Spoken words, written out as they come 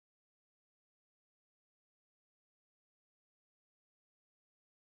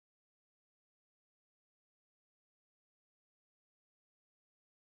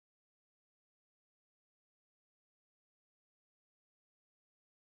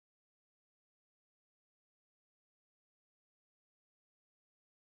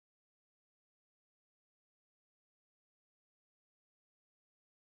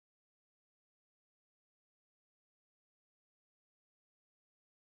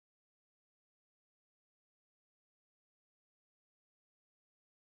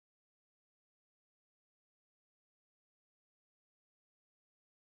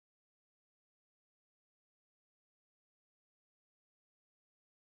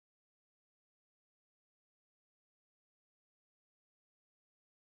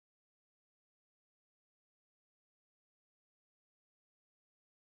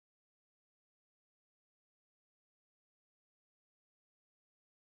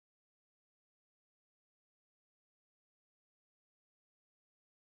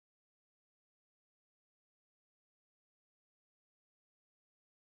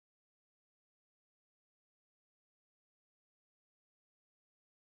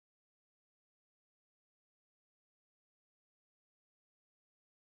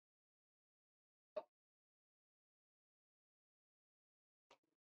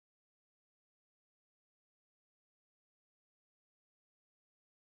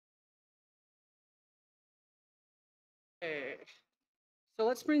Okay, so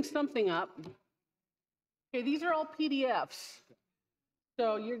let's bring something up. Okay, these are all PDFs.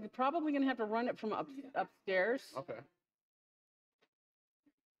 So you're probably going to have to run it from upstairs. Okay.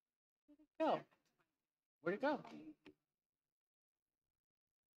 Go. Where'd it go?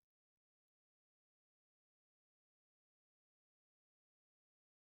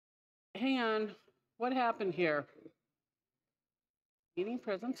 Hang on. What happened here? Meeting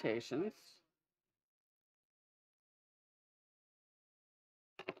presentations.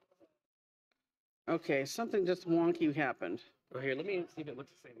 Okay, something just wonky happened. Oh, here, let me see if it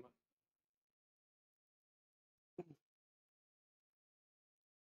looks the same.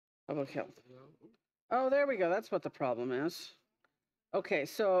 Public health. Oh, there we go. That's what the problem is. Okay,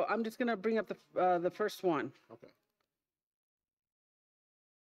 so I'm just gonna bring up the first one. Okay.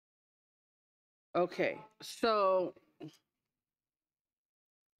 Okay, so I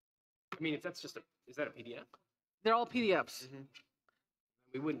mean, if that's just a, is that a PDF? they're all PDFs.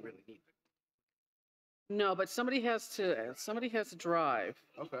 We wouldn't really need it. No, but somebody has to drive.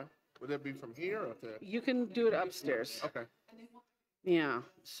 Okay. Would that be from here or to? You can do it upstairs. Okay. Yeah.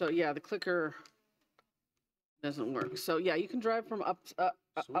 So yeah, the clicker doesn't work. So yeah, you can drive from up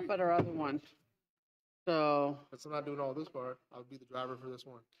at our other one. So. Since I'm not doing all this part, I'll be the driver for this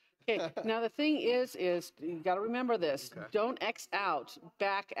one. Okay. Now the thing is you got to remember this. Okay. Don't X out.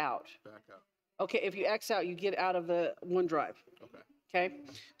 Back out. Back up. Okay. If you X out, you get out of the OneDrive. Okay. Okay.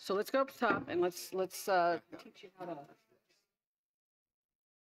 So let's go up top and let's teach you how to.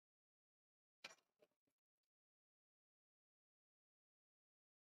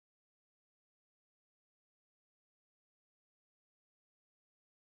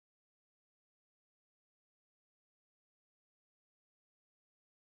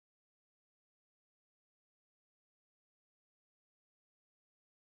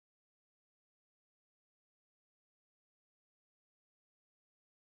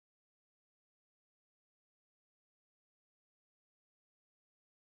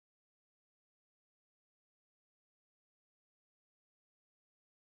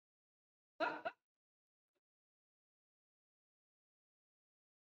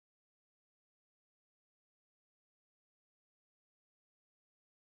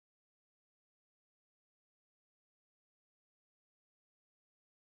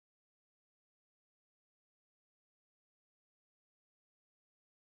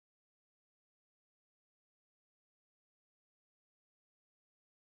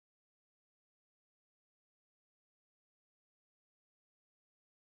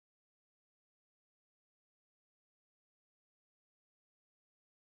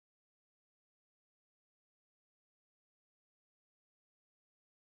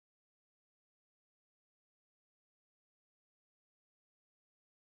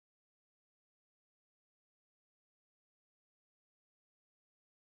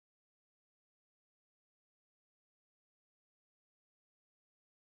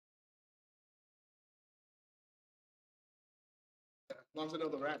 As long as I know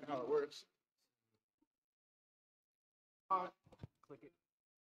the rat and how it works. Click it.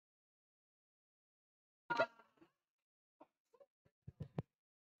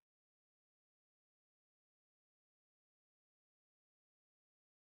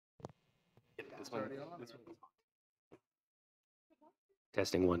 This one. This one.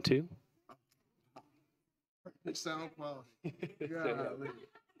 Testing 1, 2. Sound quality. Yeah.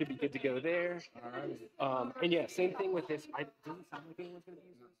 Could be good to go there. All right. And yeah, same thing with this. I didn't sound like anyone's gonna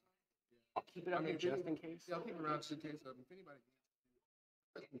use this. I'll keep it out here just in case. Yeah, I'll keep it around just in case. If anybody.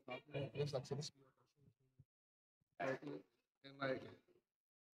 It's like so this. And like,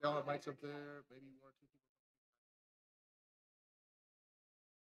 they all have mics up there. Maybe one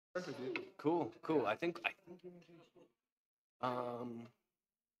or two people. Perfect, dude. Cool. I think.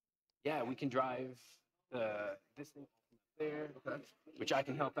 Yeah, we can drive this thing there, okay, which I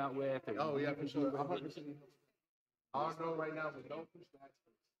can help out with. Oh yeah, for sure. I'll know right now, but don't push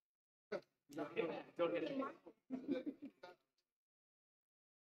that. Don't hit it.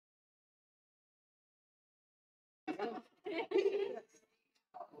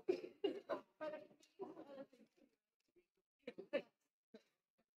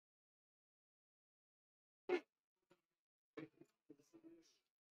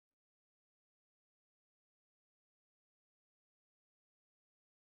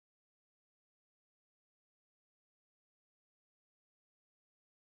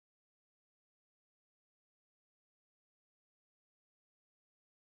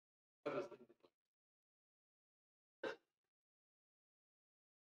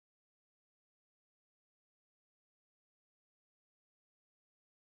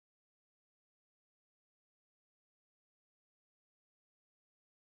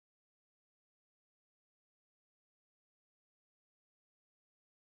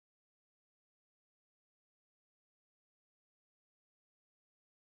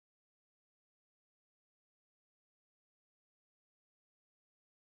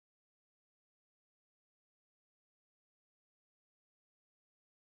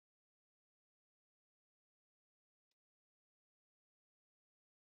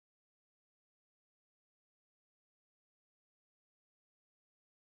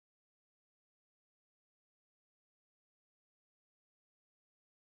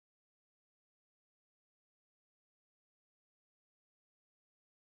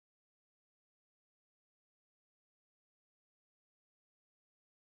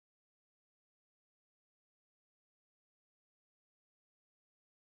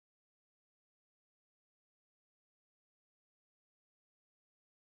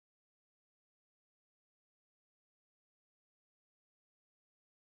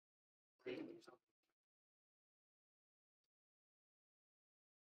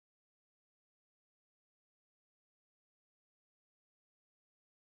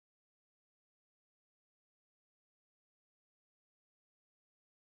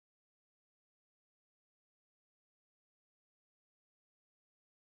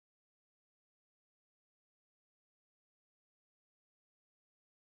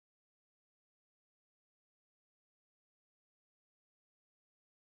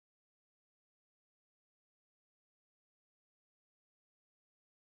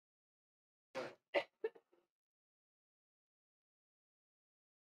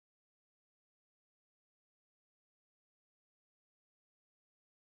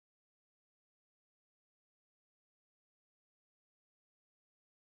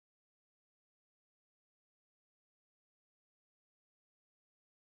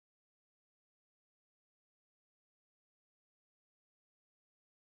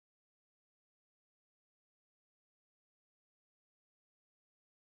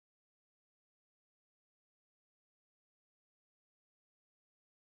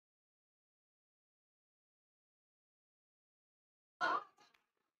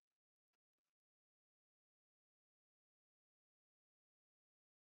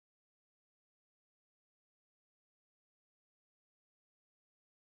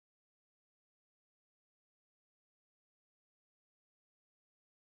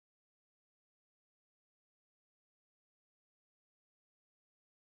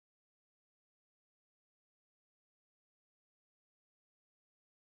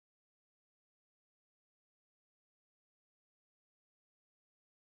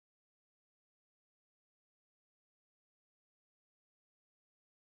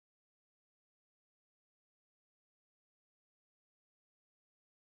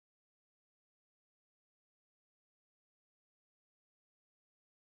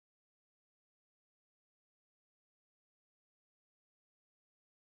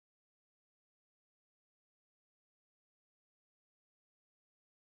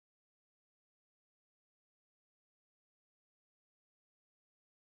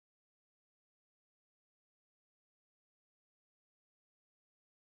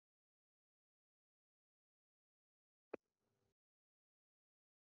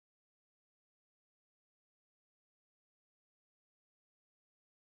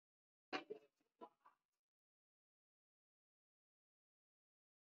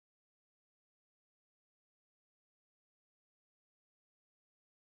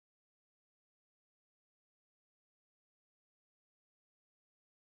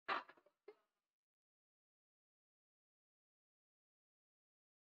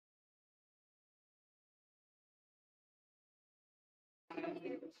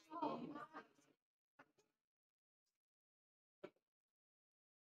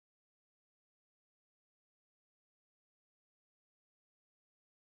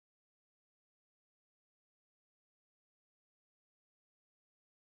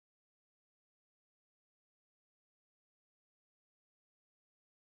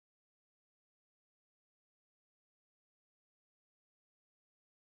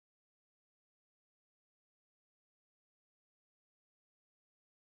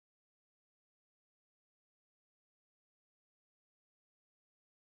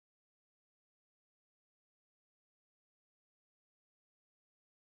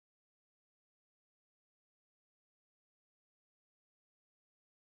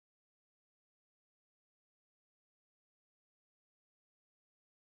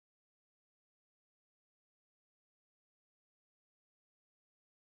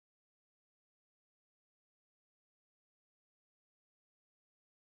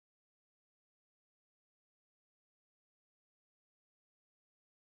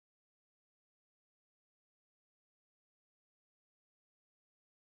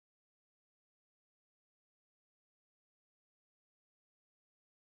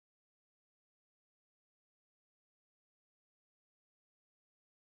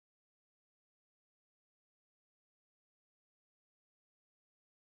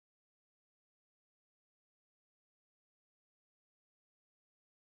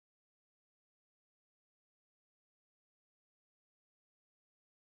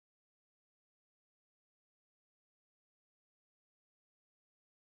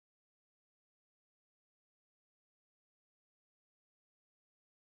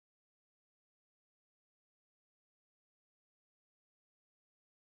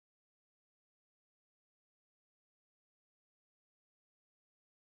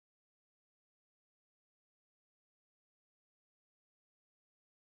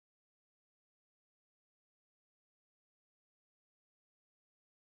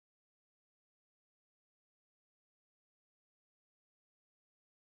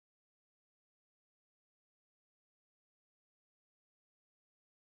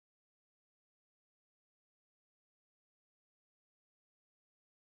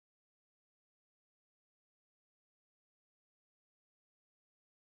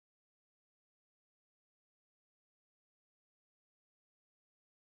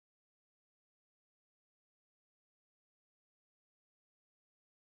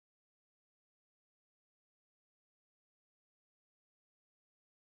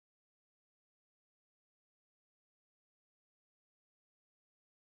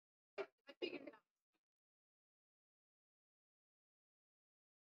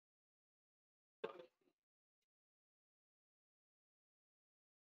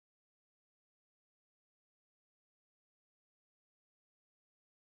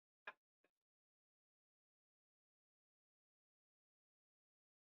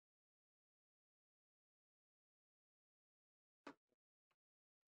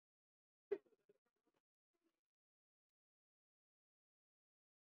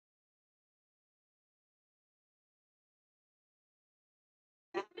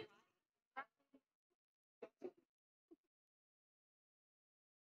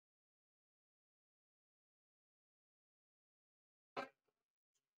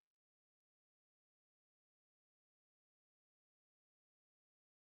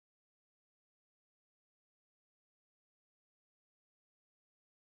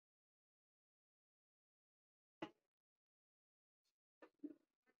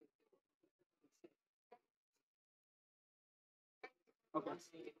 Okay.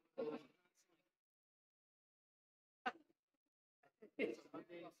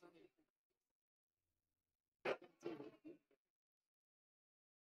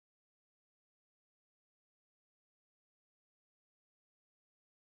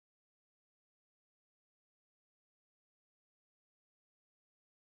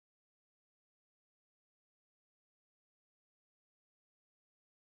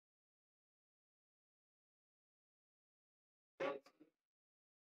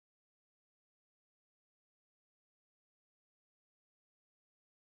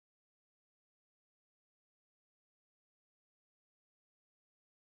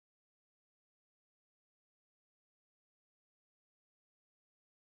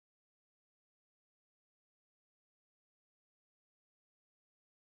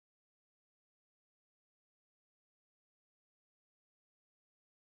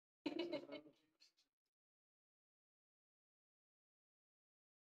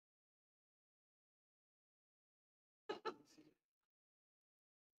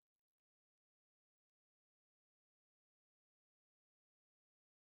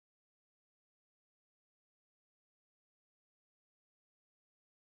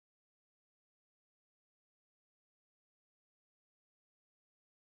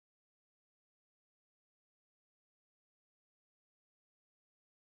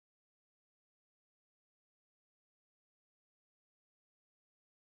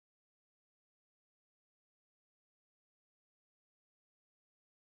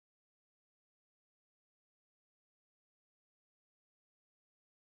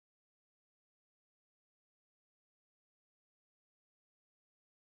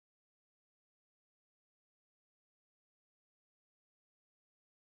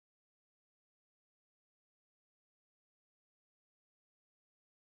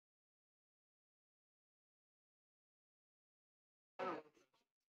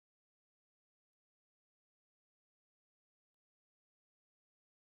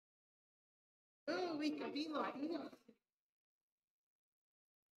 knew we could be Latinos.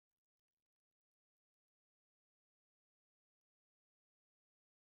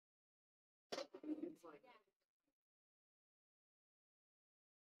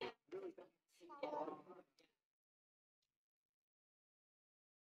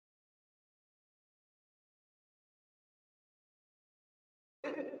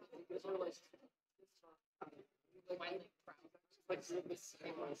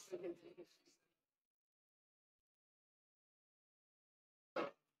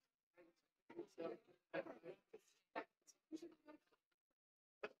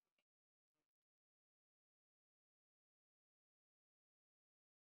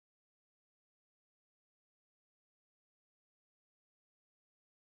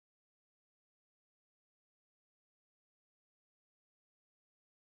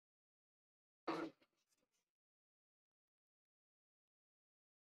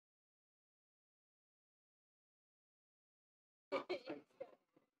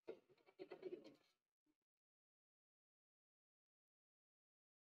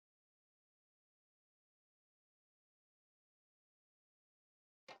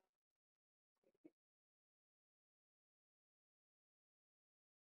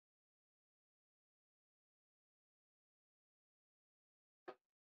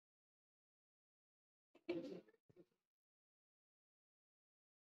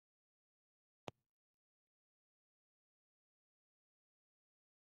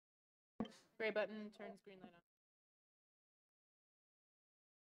 Gray button turns green light on.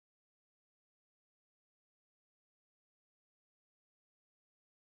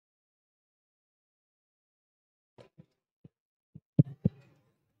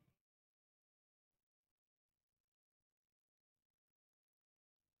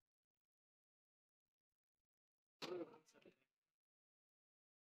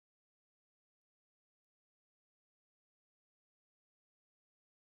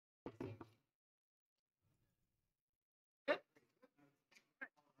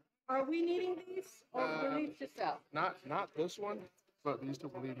 Are we needing these or were these just out? Not this one, but these two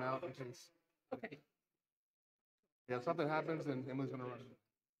will leave them out in case. Okay. Yeah, if something happens, then Emily's gonna run.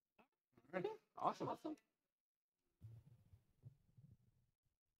 All right, awesome. Awesome.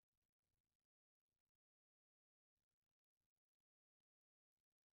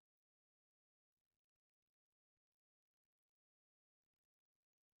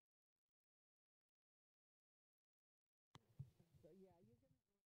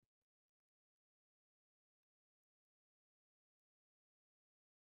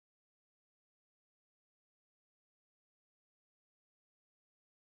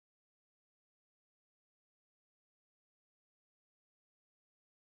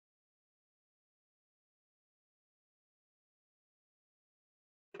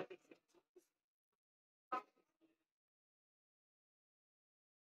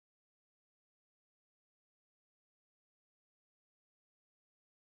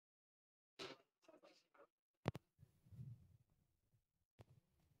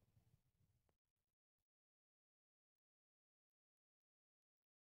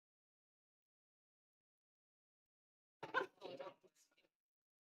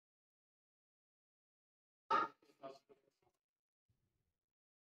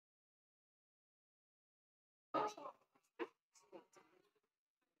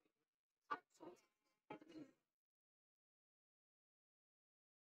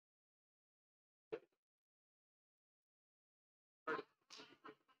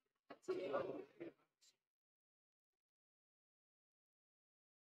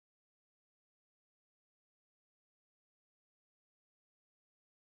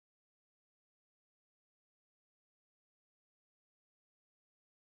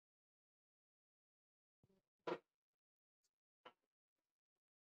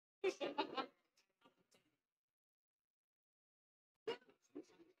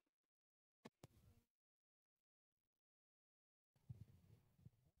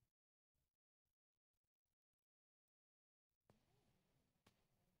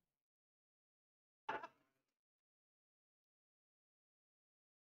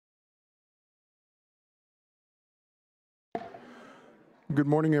 Good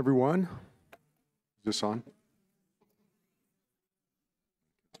morning, everyone. Is this on?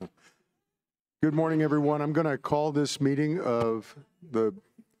 Good morning, everyone. I'm going to call this meeting of the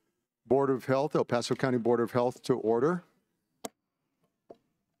Board of Health, El Paso County Board of Health, to order.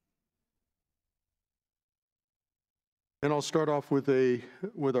 And I'll start off with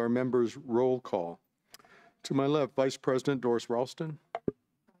our members' roll call. To my left, Vice President Doris Ralston.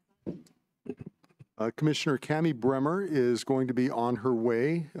 Commissioner Cami Bremer is going to be on her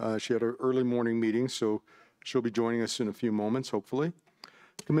way. She had an early morning meeting, so she'll be joining us in a few moments, hopefully.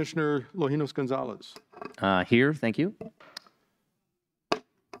 Commissioner Lojinos Gonzalez. Here, thank you.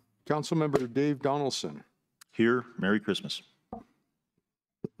 Councilmember Dave Donaldson. Here, Merry Christmas.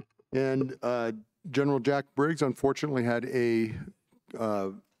 And General Jack Briggs unfortunately had a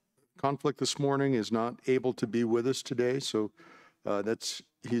conflict this morning, is not able to be with us today, so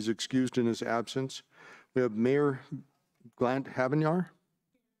he's excused in his absence. We have Mayor Glant Havinyar,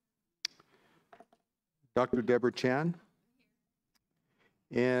 Dr. Deborah Chan,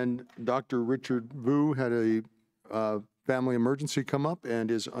 and Dr. Richard Vu had a family emergency come up and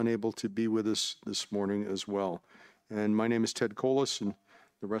is unable to be with us this morning as well. And my name is Ted Colas, and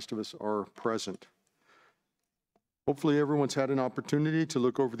the rest of us are present. Hopefully everyone's had an opportunity to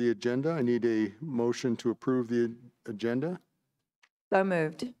look over the agenda. I need a motion to approve the agenda. So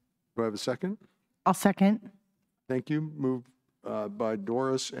moved. Do I have a second? I'll second. Thank you. Moved by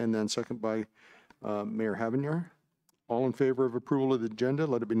Doris and then second by Mayor Havinyar. All in favor of approval of the agenda,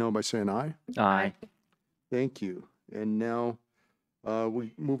 let it be known by saying aye. Aye. Thank you. And now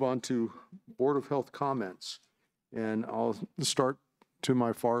we move on to Board of Health comments. And I'll start to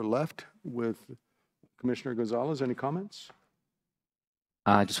my far left with Commissioner Gonzalez. Any comments?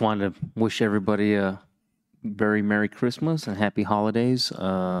 I just wanted to wish everybody a very Merry Christmas and Happy Holidays.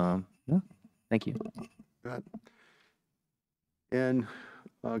 Yeah, thank you. Good. And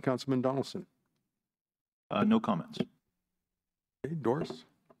Councilman Donaldson. No comments. Okay, Doris?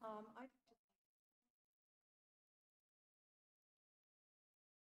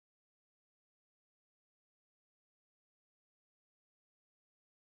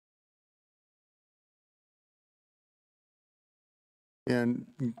 And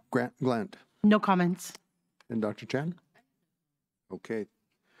Glant? No comments. And Dr. Chan? Okay.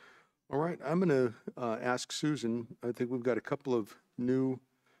 All right, I'm going to ask Susan. I think we've got a couple of new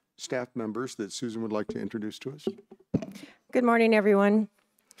staff members that Susan would like to introduce to us. Good morning, everyone.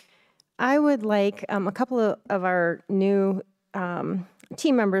 I would like a couple of our new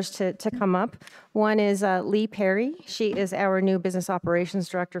team members to come up. One is Lee Perry. She is our new Business Operations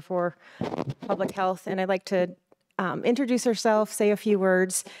Director for Public Health, and I'd like to introduce herself, say a few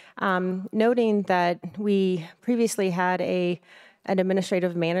words, noting that we previously had an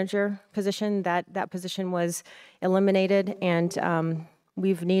administrative manager position. That position was eliminated, and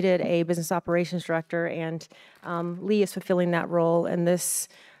we've needed a business operations director, and Lee is fulfilling that role, and this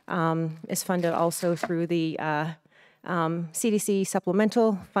is funded also through the CDC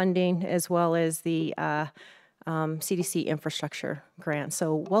supplemental funding as well as the CDC infrastructure grant.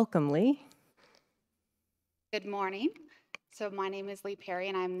 So welcome, Lee. Good morning. So my name is Lee Perry,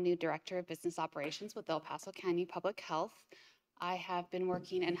 and I'm the new Director of Business Operations with El Paso County Public Health. I have been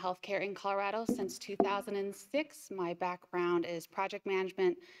working in healthcare in Colorado since 2006. My background is project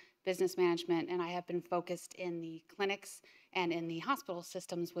management, business management, and I have been focused in the clinics and in the hospital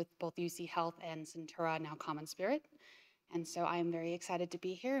systems with both UC Health and Centura, now Common Spirit. And so I am very excited to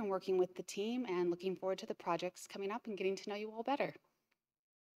be here and working with the team and looking forward to the projects coming up and getting to know you all better.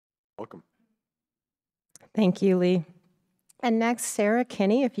 Welcome. Thank you, Lee. And next, Sarah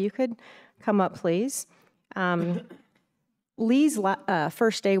Kinney, if you could come up, please. Lee's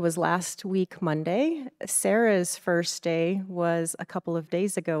first day was last week, Monday. Sarah's first day was a couple of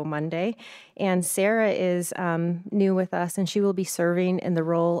days ago, Monday. And Sarah is new with us, and she will be serving in the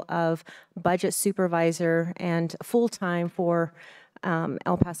role of budget supervisor and full-time for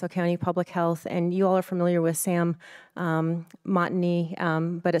El Paso County Public Health. And you all are familiar with Sam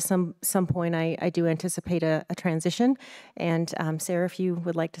Montany, but at some point I do anticipate a transition. And Sarah, if you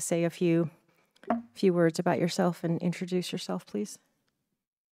would like to say a few words about yourself and introduce yourself, please.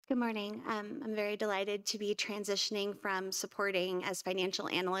 Good morning. I'm very delighted to be transitioning from supporting as financial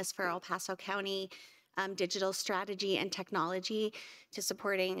analyst for El Paso County digital strategy and technology to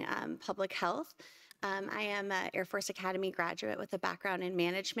supporting public health. I am an Air Force Academy graduate with a background in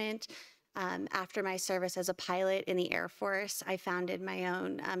management. After my service as a pilot in the Air Force, I founded my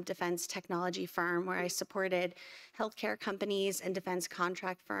own defense technology firm where I supported healthcare companies and defense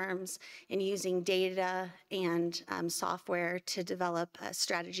contract firms in using data and software to develop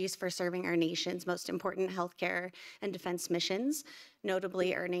strategies for serving our nation's most important healthcare and defense missions,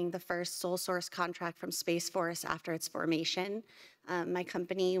 notably earning the first sole source contract from Space Force after its formation. My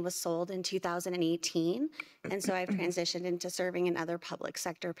company was sold in 2018, and so I've transitioned into serving in other public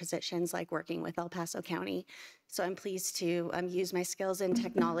sector positions like working with El Paso County. So I'm pleased to use my skills in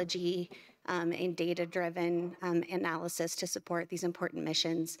technology and data-driven analysis to support these important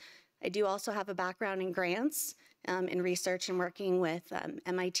missions. I do also have a background in grants, in research and working with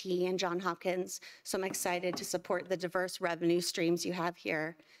MIT and Johns Hopkins. So I'm excited to support the diverse revenue streams you have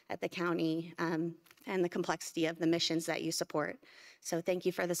here at the county and the complexity of the missions that you support. So thank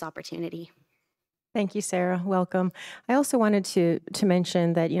you for this opportunity. Thank you, Sarah. Welcome. I also wanted to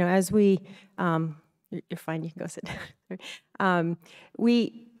mention that, as we, you're fine, you can go sit down.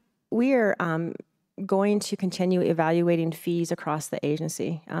 We are going to continue evaluating fees across the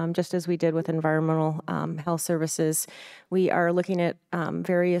agency, just as we did with environmental health services. We are looking at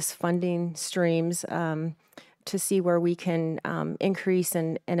various funding streams to see where we can increase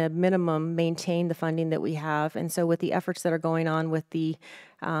and, a minimum, maintain the funding that we have. And so with the efforts that are going on with the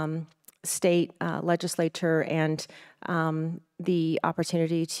state legislature and the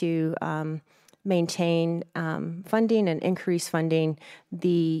opportunity to maintain funding and increase funding,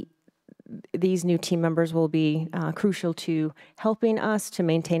 these new team members will be crucial to helping us to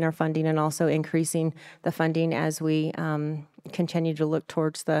maintain our funding and also increasing the funding as we continue to look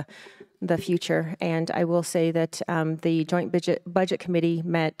towards the future. And I will say that the Joint Budget Committee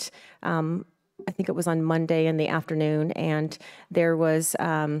met, I think it was on Monday in the afternoon, and there was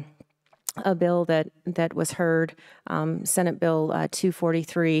a bill that was heard, Senate Bill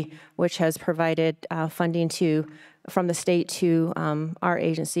 243, which has provided funding from the state to our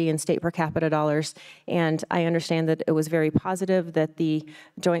agency and state per capita dollars. And I understand that it was very positive that the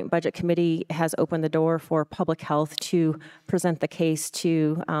Joint Budget Committee has opened the door for public health to present the case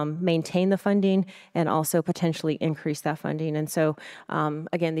to maintain the funding and also potentially increase that funding. And so,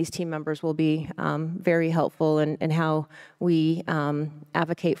 again, these team members will be very helpful in how we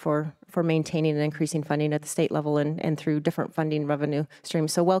advocate for maintaining and increasing funding at the state level and through different funding revenue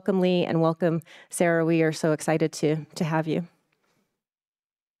streams. So welcome, Lee, and welcome, Sarah. We are so excited to have you.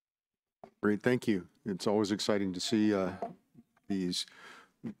 Great, thank you. It's always exciting to see these,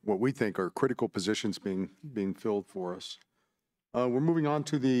 what we think are critical positions being filled for us. We're moving on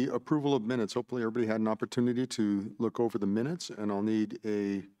to the approval of minutes. Hopefully everybody had an opportunity to look over the minutes, and I'll need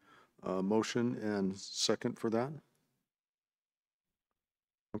a motion and second for that.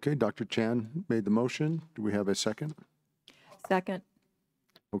 Okay, Dr. Chan made the motion. Do we have a second? Second.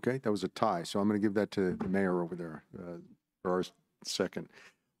 Okay, that was a tie, so I'm going to give that to the mayor over there for our second.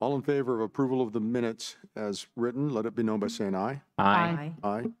 All in favor of approval of the minutes as written, let it be known by saying aye. Aye.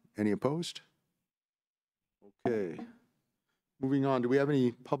 Aye. Any opposed? Okay. Moving on, do we have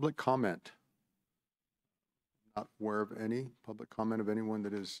any public comment? Not aware of any public comment of anyone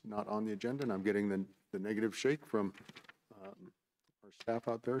that is not on the agenda, and I'm getting the negative shake from our staff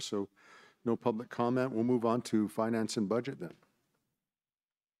out there, so no public comment. We'll move on to finance and budget then.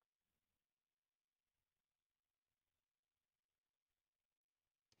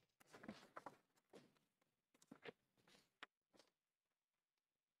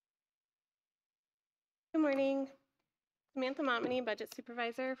 Good morning. Samantha Montmany, Budget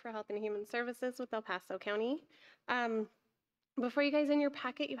Supervisor for Health and Human Services with El Paso County. Before you guys, in your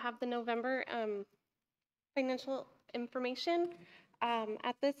packet, you have the November financial information.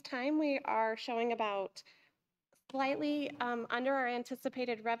 At this time, we are showing about slightly under our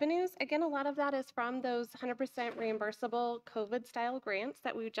anticipated revenues. Again, a lot of that is from those 100% reimbursable COVID-style grants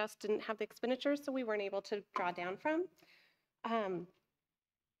that we just didn't have the expenditures, so we weren't able to draw down from.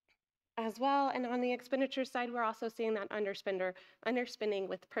 As well, and on the expenditure side, we're also seeing that underspending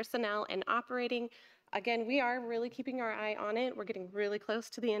with personnel and operating. Again, we are really keeping our eye on it. We're getting really close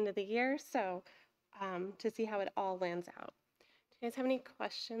to the end of the year, so to see how it all lands out. Do you guys have any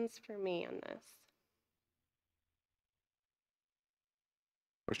questions for me on this?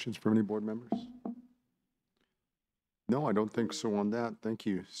 Questions from any board members? No, I don't think so on that. Thank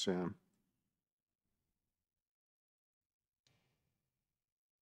you, Sam.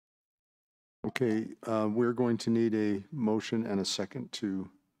 Okay, we're going to need a motion and a second to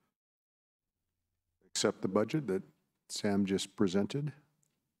accept the budget that Sam just presented.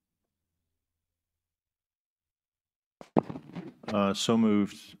 So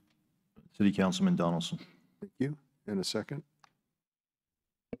moved, City Councilman Donaldson. Thank you. And a second.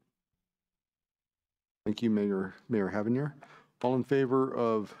 Thank you, Mayor Havenier. All in favor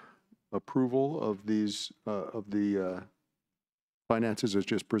of approval of these of the finances as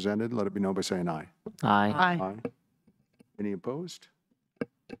just presented, let it be known by saying aye. Aye. Aye. Any opposed?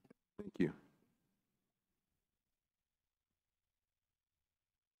 Thank you.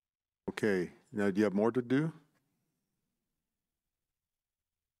 Okay, now do you have more to do?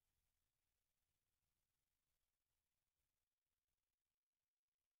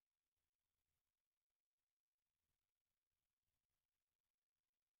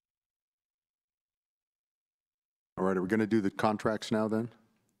 All right, are we going to do the contracts now then?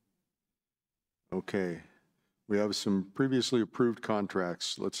 Okay. We have some previously approved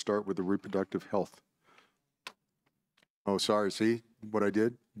contracts. Let's start with the reproductive health. Oh, sorry, see what I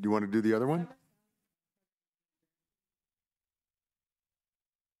did? Do you want to do the other one?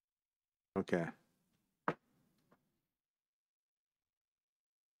 Okay.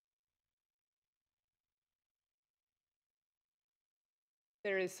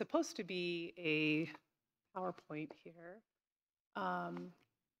 There is supposed to be a PowerPoint here.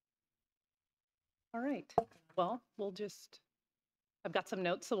 All right, well, I've got some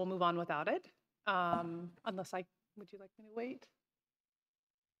notes, so we'll move on without it. Would you like me to wait?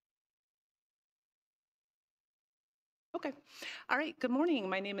 Okay. All right. Good morning.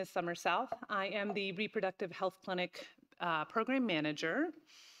 My name is Summer South. I am the Reproductive Health Clinic Program Manager.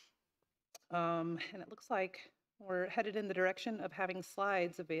 And it looks like we're headed in the direction of having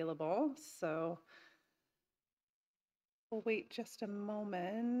slides available. So we'll wait just a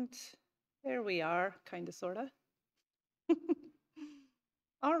moment. There we are, kind of, sort of.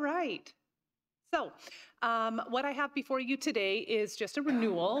 All right. So what I have before you today is just a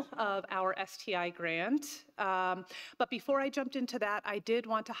renewal of our STI grant. But before I jumped into that, I did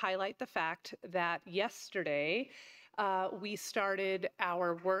want to highlight the fact that yesterday we started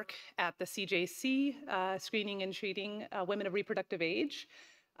our work at the CJC, screening and treating women of reproductive age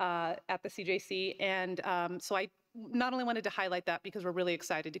at the CJC. And so I not only wanted to highlight that because we're really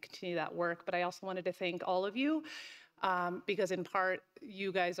excited to continue that work, but I also wanted to thank all of you because in part,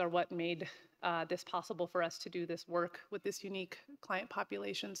 you guys are what made this possible for us to do this work with this unique client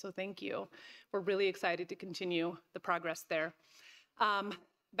population. So thank you. We're really excited to continue the progress there.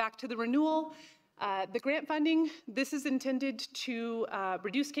 Back to the renewal. The grant funding, this is intended to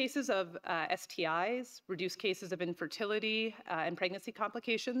reduce cases of STIs, reduce cases of infertility and pregnancy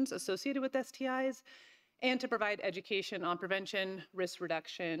complications associated with STIs, and to provide education on prevention, risk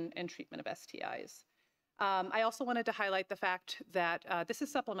reduction, and treatment of STIs. I also wanted to highlight the fact that this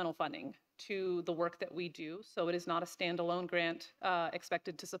is supplemental funding to the work that we do, so it is not a standalone grant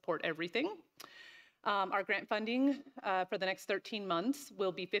expected to support everything. Our grant funding for the next 13 months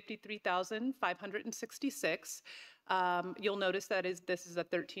will be $53,566. You'll notice that this is a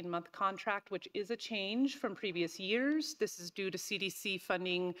 13-month contract, which is a change from previous years. This is due to CDC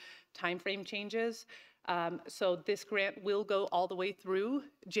funding timeframe changes. So this grant will go all the way through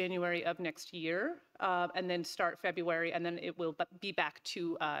January of next year, and then start February, and then it will be back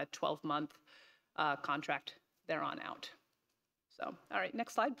to a 12-month contract there on out. So, all right,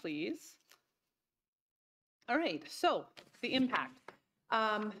 next slide, please. All right, so the impact.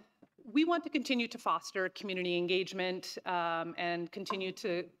 We want to continue to foster community engagement and continue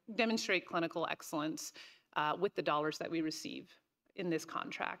to demonstrate clinical excellence with the dollars that we receive in this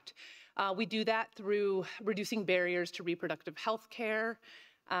contract. We do that through reducing barriers to reproductive health care.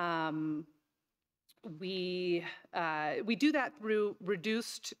 We do that through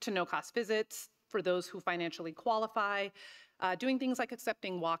reduced to no-cost visits for those who financially qualify, doing things like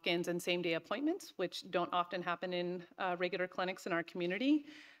accepting walk-ins and same-day appointments, which don't often happen in regular clinics in our community,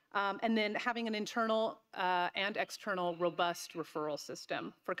 and then having an internal and external robust referral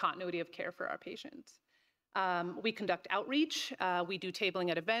system for continuity of care for our patients. We conduct outreach. We do tabling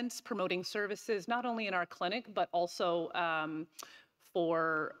at events, promoting services, not only in our clinic, but also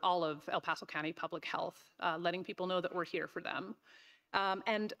for all of El Paso County Public Health, letting people know that we're here for them.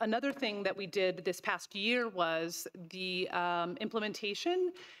 And another thing that we did this past year was the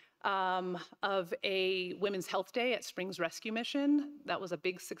implementation of a Women's Health Day at Springs Rescue Mission. That was a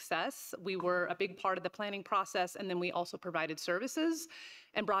big success. We were a big part of the planning process, and then we also provided services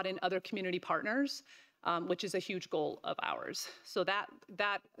and brought in other community partners, which is a huge goal of ours. So that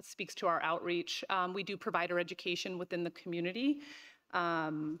speaks to our outreach. We do provider education within the community.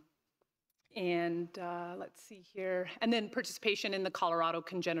 Let's see here. And then participation in the Colorado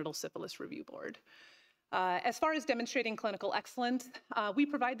Congenital Syphilis Review Board. As far as demonstrating clinical excellence, we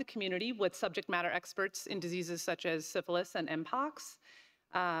provide the community with subject matter experts in diseases such as syphilis and Mpox.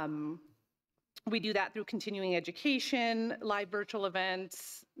 We do that through continuing education, live virtual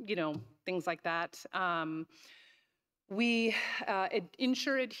events, things like that. We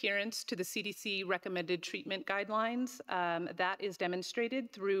ensure adherence to the CDC recommended treatment guidelines. That is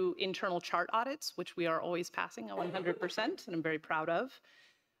demonstrated through internal chart audits, which we are always passing at 100%, and I'm very proud of.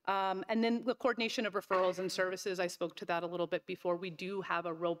 And then the coordination of referrals and services, I spoke to that a little bit before. We do have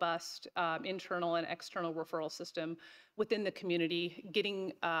a robust internal and external referral system within the community,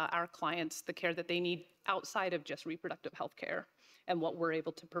 getting our clients the care that they need outside of just reproductive health care and what we're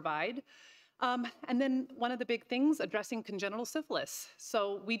able to provide. And then one of the big things, addressing congenital syphilis.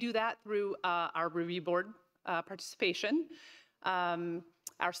 So we do that through our review board participation.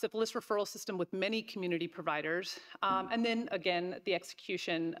 our syphilis referral system with many community providers, and then again, the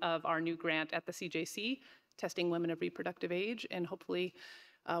execution of our new grant at the CJC, testing women of reproductive age, and hopefully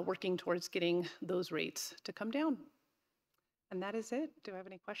working towards getting those rates to come down. And that is it. Do I have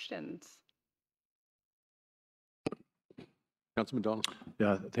any questions? Councilman Donaldson.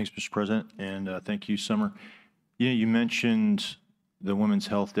 Yeah, thanks, Mr. President, and thank you, Summer. You know, you mentioned the Women's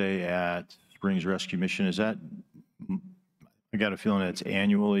Health Day at Springs Rescue Mission. Is that, I got a feeling that it's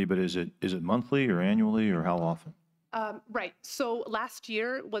annually, but is it monthly or annually, or how often? Right. So last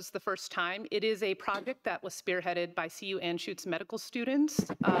year was the first time. It is a project that was spearheaded by CU Anschutz medical students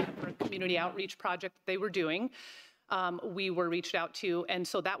for a community outreach project that they were doing. We were reached out to, and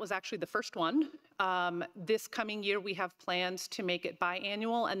so that was actually the first one. This coming year, we have plans to make it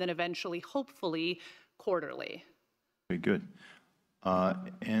biannual and then eventually, hopefully, quarterly. Very good.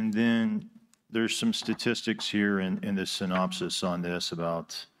 And then there's some statistics here in the synopsis on this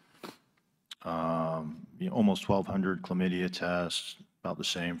about almost 1,200 chlamydia tests, about the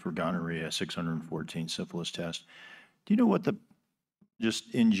same for gonorrhea, 614 syphilis tests. Do you know what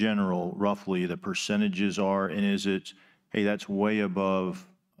just in general, roughly the percentages are, and is it, hey, that's way above,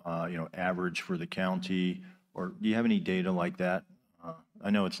 average for the county, or do you have any data like that? I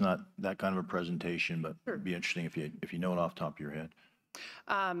know it's not that kind of a presentation, but it'd be interesting if you know it off the top of your head.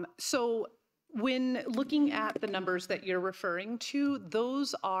 So when looking at the numbers that you're referring to,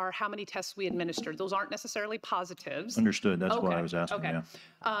 those are how many tests we administered. Those aren't necessarily positives. Understood. That's why I was asking. Okay.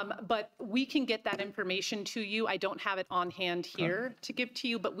 Yeah. But we can get that information to you. I don't have it on hand here to give to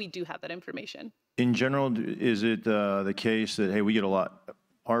you, but we do have that information. In general, is it the case that, hey, we get a lot,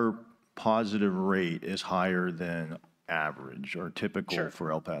 our positive rate is higher than average or typical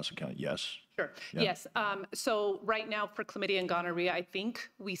for El Paso County? Yes. Sure. Yeah. Yes. So right now for chlamydia and gonorrhea, I think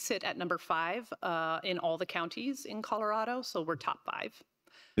we sit at number 5 in all the counties in Colorado. So we're top 5.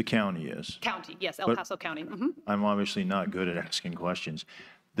 The county is. County, yes, El Paso County. Mm-hmm. I'm obviously not good at asking questions.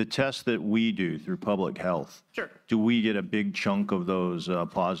 The tests that we do through public health, Sure. do we get a big chunk of those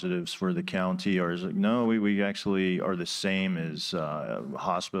positives for the county, or is it, no, we actually are the same as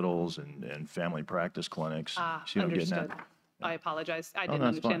hospitals and family practice clinics? See what I'm getting Understood. at? I apologize. I Oh, didn't that's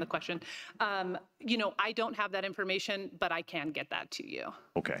understand fine. the question. I don't have that information, but I can get that to you.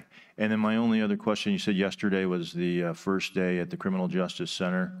 Okay. And then my only other question, you said yesterday was the first day at the Criminal Justice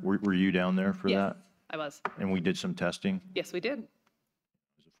Center. Were you down there for Yes, that? I was. And we did some testing? Yes, we did.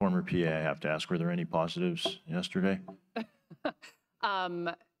 As a former PA, I have to ask, were there any positives yesterday?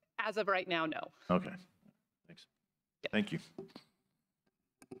 As of right now, no. Okay. Thanks. Thank you.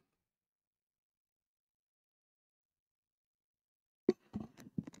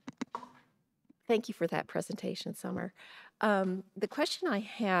 Thank you for that presentation, Summer. The question I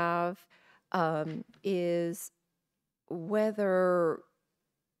have is whether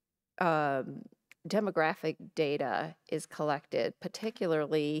demographic data is collected,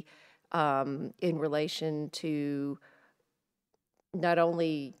 particularly in relation to not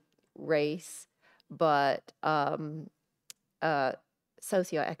only race, but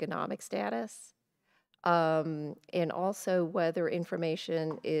socioeconomic status, and also whether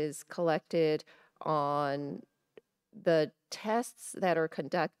information is collected on the tests that are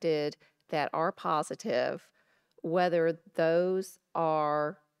conducted that are positive, whether those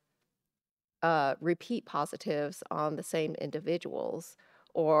are repeat positives on the same individuals,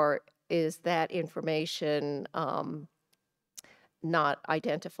 or is that information not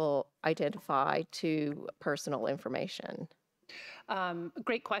identified to personal information?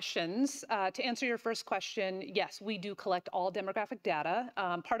 Great questions. To answer your first question, yes, we do collect all demographic data.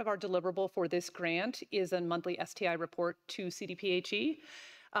 Part of our deliverable for this grant is a monthly STI report to CDPHE,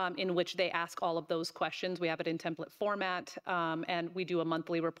 in which they ask all of those questions. We have it in template format, and we do a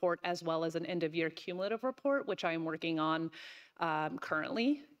monthly report as well as an end-of-year cumulative report, which I am working on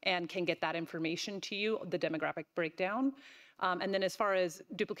currently, and can get that information to you, the demographic breakdown. And then as far as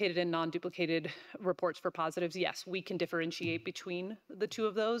duplicated and non-duplicated reports for positives, yes, we can differentiate between the two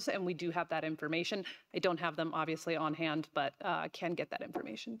of those, and we do have that information. I don't have them obviously on hand, but can get that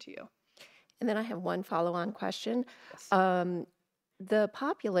information to you. And then I have one follow-on question. Yes. The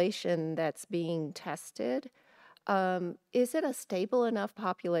population that's being tested, is it a stable enough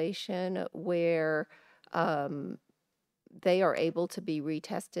population where they are able to be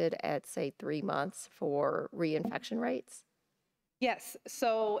retested at, say, 3 months for reinfection rates? Yes,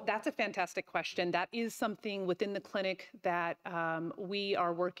 so that's a fantastic question. That is something within the clinic that we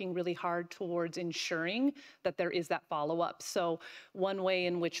are working really hard towards ensuring that there is that follow-up. So one way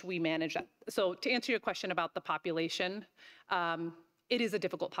in which we manage that. So to answer your question about the population, it is a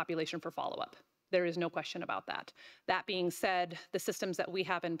difficult population for follow-up. There is no question about that. That being said, the systems that we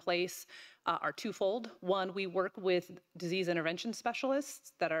have in place are twofold. One, we work with disease intervention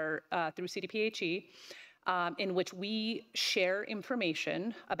specialists that are through CDPHE, in which we share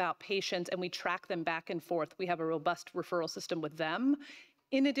information about patients and we track them back and forth. We have a robust referral system with them,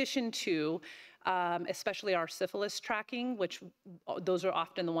 in addition to especially our syphilis tracking, which those are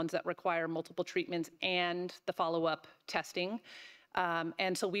often the ones that require multiple treatments and the follow-up testing.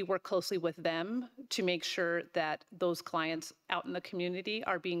 And so we work closely with them to make sure that those clients out in the community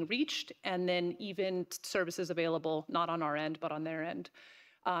are being reached, and then even services available, not on our end, but on their end,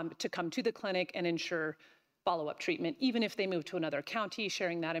 to come to the clinic and ensure follow-up treatment, even if they move to another county,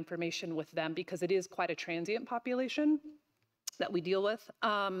 sharing that information with them, because it is quite a transient population that we deal with.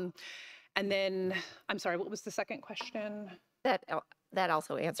 And then, I'm sorry, what was the second question? That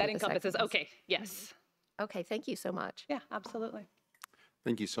also answers That encompasses, okay, yes. Okay, thank you so much. Yeah, absolutely.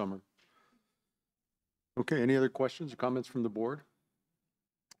 Thank you, Summer. Okay, any other questions or comments from the board?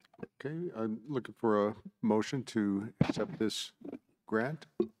 Okay, I'm looking for a motion to accept this grant.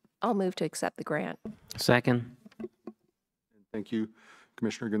 I'll move to accept the grant. Second. Thank you,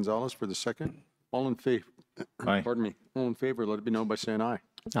 Commissioner Gonzalez, for the second. All in favor? Aye. Pardon me. All in favor, let it be known by saying aye.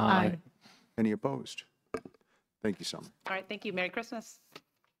 Aye. Any opposed? Thank you, Summer. All right, thank you. Merry Christmas.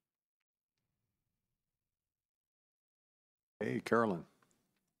 Hey, Carolyn.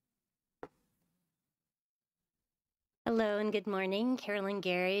 Hello and good morning. Carolyn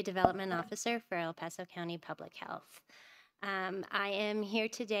Gary, Development Officer for El Paso County Public Health. I am here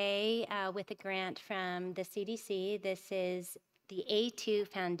today with a grant from the CDC. This is the A2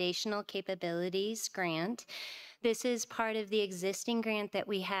 Foundational Capabilities Grant. This is part of the existing grant that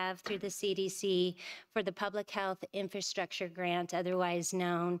we have through the CDC for the Public Health Infrastructure Grant, otherwise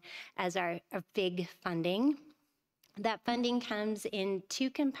known as our FIG funding. That funding comes in two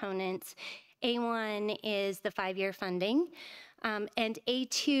components. A1 is the 5-year funding, and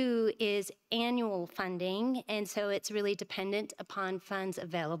A2 is annual funding, and so it's really dependent upon funds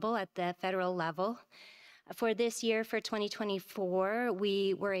available at the federal level. For this year, for 2024,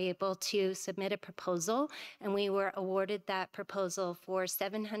 we were able to submit a proposal, and we were awarded that proposal for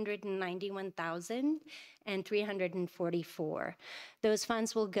 $791,344. Those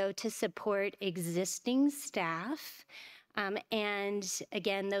funds will go to support existing staff. And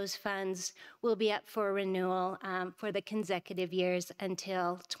again, those funds will be up for renewal for the consecutive years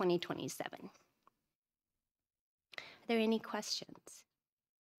until 2027. Are there any questions?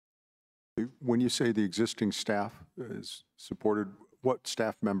 When you say the existing staff is supported, what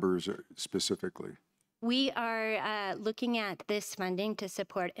staff members specifically? We are looking at this funding to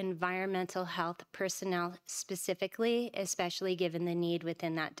support environmental health personnel specifically, especially given the need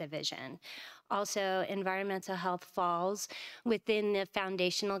within that division. Also, environmental health falls within the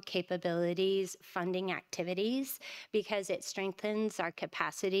foundational capabilities funding activities because it strengthens our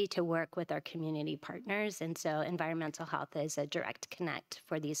capacity to work with our community partners. And so environmental health is a direct connect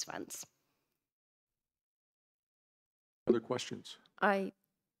for these funds. Other questions? I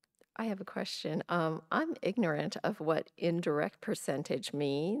have a question. I'm ignorant of what indirect percentage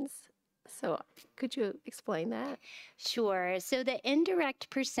means. So could you explain that? Sure. So the indirect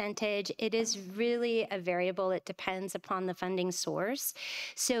percentage, it is really a variable. It depends upon the funding source.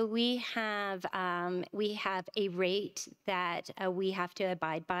 So we have a rate that we have to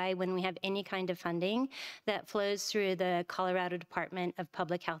abide by when we have any kind of funding that flows through the Colorado Department of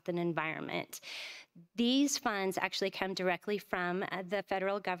Public Health and Environment. These funds actually come directly from the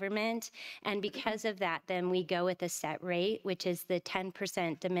federal government, and because of that, then we go with a set rate, which is the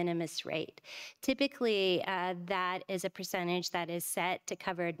 10% de minimis rate. Typically, that is a percentage that is set to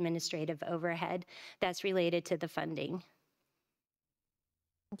cover administrative overhead that's related to the funding.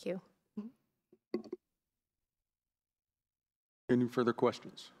 Thank you. Any further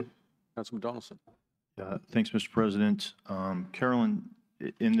questions? Councilman Donaldson. Thanks, Mr. President. Carolyn,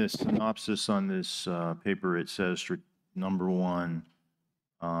 in the synopsis on this paper, it says number one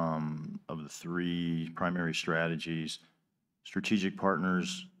of the 3 primary strategies, strategic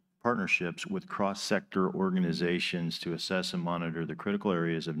partnerships with cross-sector organizations to assess and monitor the critical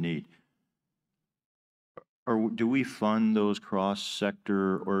areas of need. Do we fund those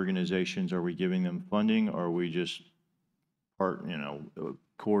cross-sector organizations? Are we giving them funding, or are we just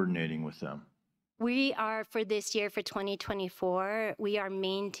coordinating with them? We are, for this year, for 2024, we are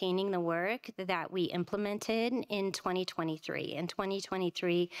maintaining the work that we implemented in 2023. In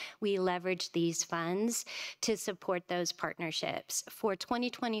 2023, we leveraged these funds to support those partnerships. For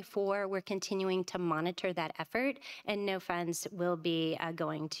 2024, we're continuing to monitor that effort, and no funds will be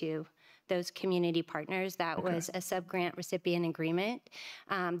going to those community partners. That was a sub-grant recipient agreement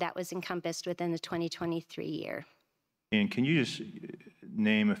that was encompassed within the 2023 year. And can you just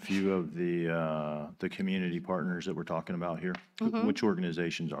name a few of the community partners that we're talking about here? Which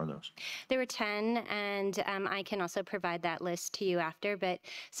organizations are those? There were 10, and I can also provide that list to you after, but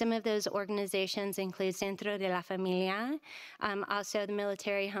some of those organizations include Centro de la Familia, also the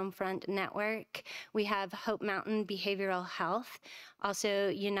Military Homefront Network. We have Hope Mountain Behavioral Health, also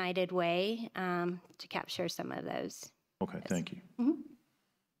United Way, to capture some of those. Okay, thank you.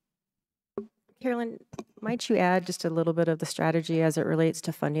 Carolyn, might you add just a little bit of the strategy as it relates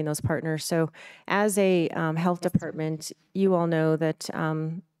to funding those partners? So as a health department, you all know that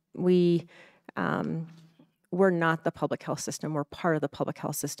we're not the public health system. We're part of the public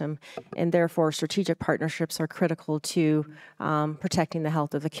health system. And therefore, strategic partnerships are critical to protecting the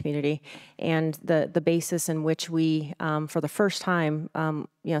health of the community. And the basis in which we, for the first time,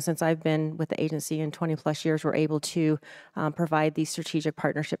 since I've been with the agency in 20 plus years, we're able to provide these strategic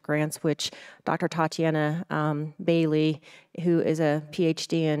partnership grants, which Dr. Tatiana Bailey, who is a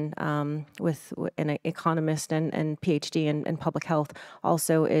PhD with an economist and PhD in public health,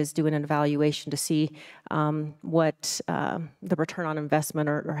 also is doing an evaluation to see what the return on investment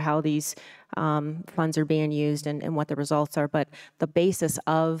or how these funds are being used and what the results are. But the basis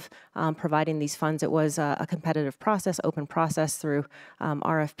of providing these funds, it was a competitive process, open process through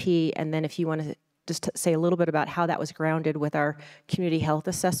RFP. And then if you want to just say a little bit about how that was grounded with our community health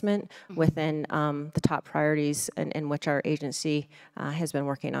assessment within the top priorities in which our agency has been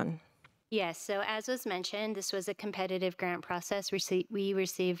working on. Yes, so as was mentioned, this was a competitive grant process. We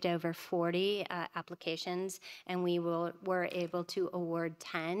received over 40 applications, and we were able to award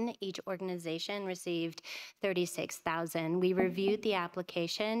 10. Each organization received $36,000. We reviewed the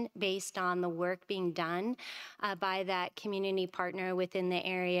application based on the work being done by that community partner within the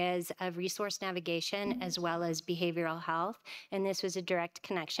areas of resource navigation as well as behavioral health, and this was a direct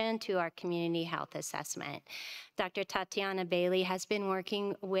connection to our community health assessment. Dr. Tatiana Bailey has been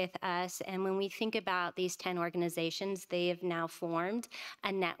working with us, and when we think about these 10 organizations, they have now formed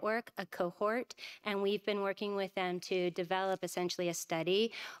a network, a cohort, and we've been working with them to develop essentially a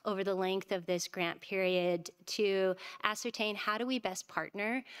study over the length of this grant period to ascertain how do we best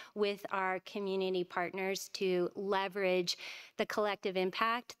partner with our community partners to leverage the collective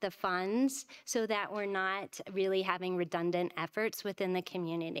impact, the funds, so that we're not really having redundant efforts within the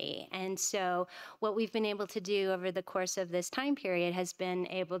community. And so what we've been able to do over the course of this time period has been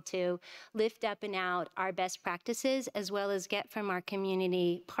able to lift up and out our best practices as well as get from our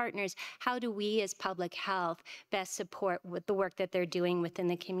community partners, how do we as public health best support with the work that they're doing within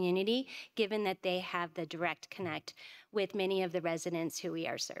the community, given that they have the direct connect with many of the residents who we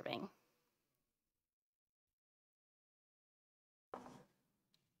are serving.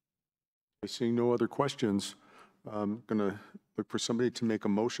 Seeing no other questions, I'm going to look for somebody to make a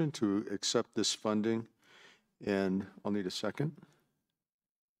motion to accept this funding, and I'll need a second.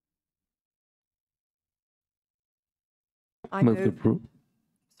 I Move to approve.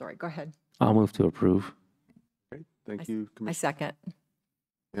 Sorry, go ahead. I'll move to approve. Okay, thank you, I Commissioner. second.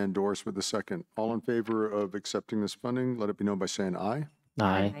 And Doris with the second. All in favor of accepting this funding, let it be known by saying aye.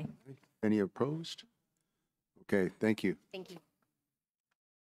 Aye. Any opposed? Okay, thank you. Thank you.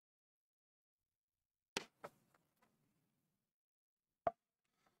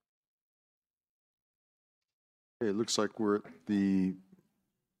 Okay, it looks like we're at the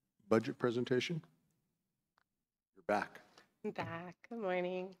budget presentation. You're back. I'm back. Good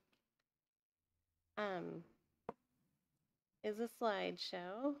morning. Is a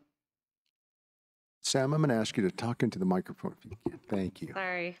slideshow. Sam, I'm going to ask you to talk into the microphone if you can. Thank you.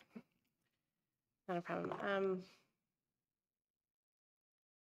 Sorry. Not a problem.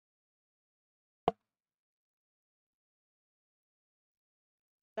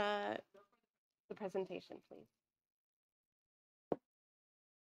 The presentation, please.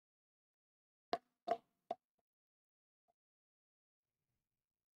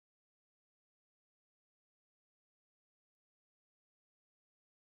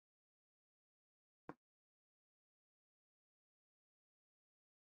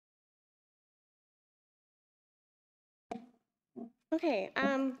 Okay,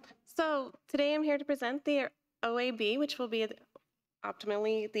 so today I'm here to present the OAB, which will be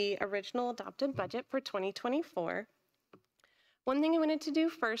optimally the original adopted budget for 2024. One thing I wanted to do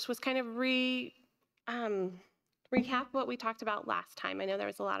first was kind of recap what we talked about last time. I know there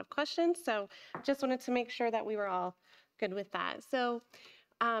was a lot of questions, so just wanted to make sure that we were all good with that. So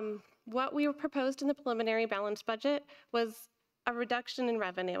what we proposed in the preliminary balanced budget was a reduction in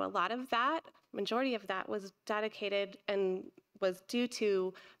revenue. A lot of that, majority of that was dedicated and was due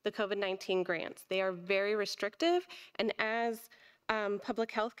to the COVID-19 grants. They are very restrictive, and as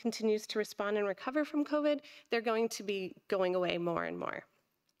public health continues to respond and recover from COVID, they're going to be going away more and more.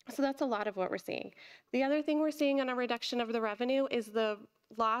 So that's a lot of what we're seeing. The other thing we're seeing on a reduction of the revenue is the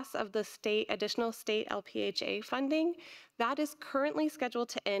loss of the additional state LPHA funding. That is currently scheduled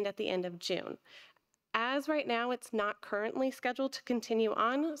to end at the end of June. As right now, it's not currently scheduled to continue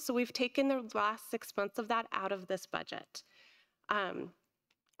on, so we've taken the last 6 months of that out of this budget.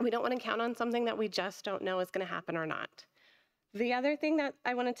 We don't want to count on something that we just don't know is going to happen or not. The other thing that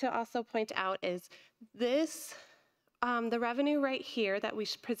I wanted to also point out is this, the revenue right here that we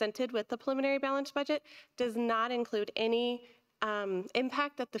presented with the preliminary balanced budget does not include any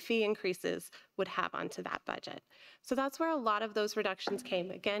impact that the fee increases would have onto that budget. So that's where a lot of those reductions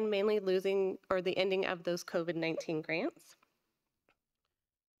came. Again, mainly losing or the ending of those COVID-19 grants.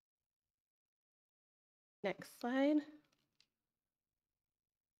 Next slide.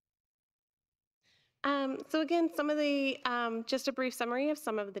 So again, some of the, just a brief summary of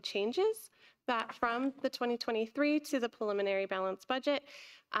some of the changes that from the 2023 to the preliminary balanced budget.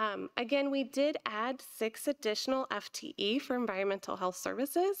 Again, we did add 6 additional FTE for environmental health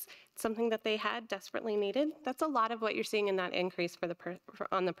services, something that they had desperately needed. That's a lot of what you're seeing in that increase for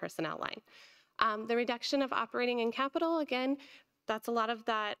on the personnel line. The reduction of operating and capital, again, that's a lot of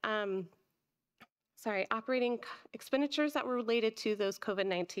that, operating expenditures that were related to those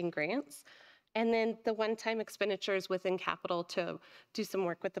COVID-19 grants. And then the one-time expenditures within capital to do some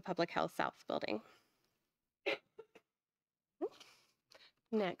work with the Public Health South building.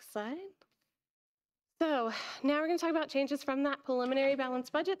 Next slide. So now we're going to talk about changes from that preliminary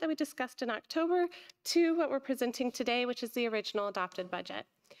balanced budget that we discussed in October to what we're presenting today, which is the original adopted budget.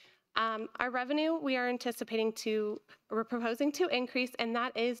 Our revenue, we are we're proposing to increase, and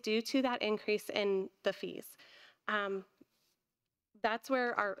that is due to that increase in the fees. That's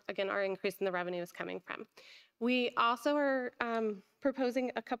where our increase in the revenue is coming from. We also are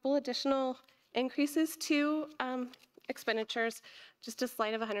proposing a couple additional increases to expenditures, just a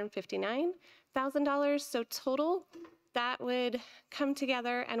slight of $159,000. So total, that would come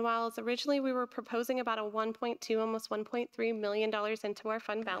together. And while originally we were proposing about a almost $1.3 million into our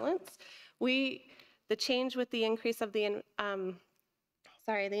fund balance, the change with the increase of the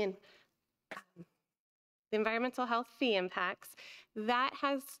environmental health fee impacts, that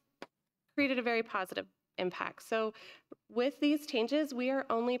has created a very positive impact. So with these changes, we are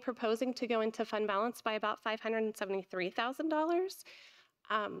only proposing to go into fund balance by about $573,000.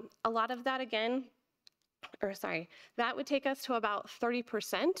 A lot of that that would take us to about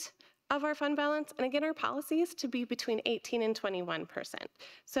 30% of our fund balance. And again, our policy is to be between 18 and 21%.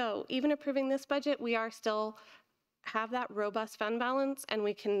 So even approving this budget, we are still have that robust fund balance, and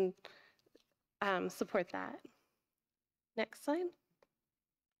we can support that. Next slide.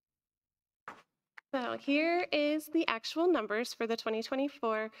 So here is the actual numbers for the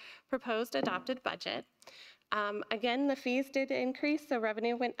 2024 proposed adopted budget. Again, the fees did increase, so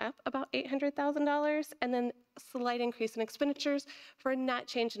revenue went up about $800,000, and then a slight increase in expenditures for a net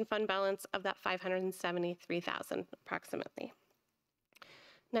change in fund balance of that $573,000 approximately.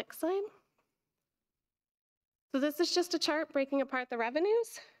 Next slide. So this is just a chart breaking apart the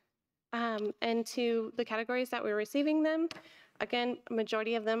revenues and to the categories that we're receiving them. Again, a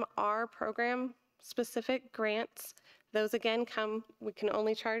majority of them are program-specific grants. Those again we can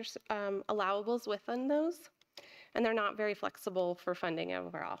only charge allowables within those, and they're not very flexible for funding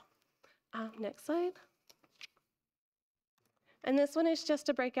overall. Next slide. And this one is just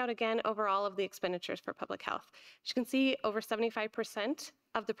a breakout again over all of the expenditures for public health. As you can see, over 75%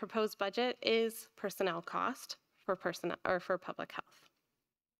 of the proposed budget is personnel cost for public health.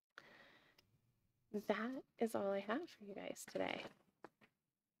 That is all I have for you guys today.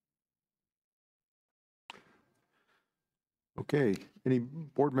 Okay, any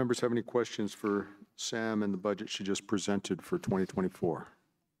board members have any questions for Sam and the budget she just presented for 2024?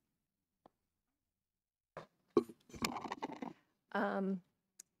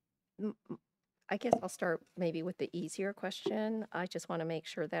 I guess I'll start maybe with the easier question. I just want to make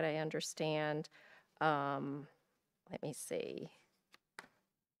sure that I understand. Let me see.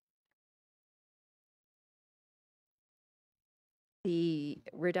 The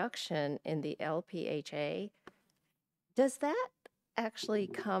reduction in the LPHA, does that actually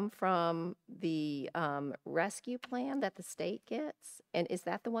come from the rescue plan that the state gets? And is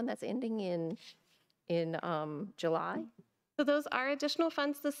that the one that's ending in July? So those are additional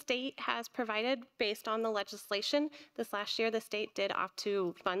funds the state has provided based on the legislation. This last year, the state did opt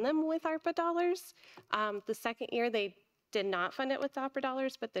to fund them with ARPA dollars. The second year, they did not fund it with ARPA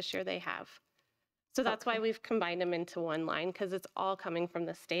dollars, but this year they have. So that's why we've combined them into one line, because it's all coming from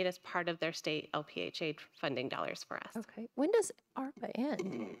the state as part of their state LPHA funding dollars for us. Okay. When does ARPA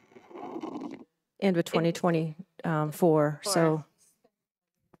end? End of 2024. So,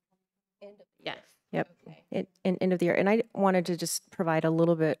 Yes. yep, end of the year. And I wanted to just provide a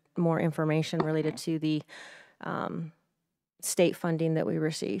little bit more information related to the state funding that we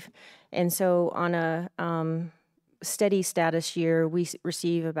receive. And so on a steady status year, we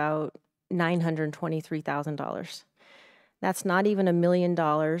receive about $923,000. That's not even $1 million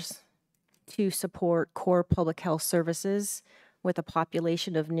to support core public health services with a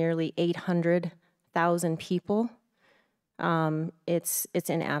population of nearly 800,000 people. It's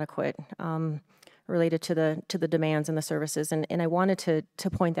inadequate related to the demands and the services. And I wanted to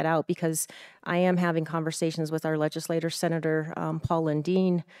point that out because I am having conversations with our legislators, Senator Paul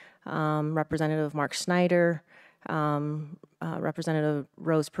Lundeen, Representative Mark Snyder, Representative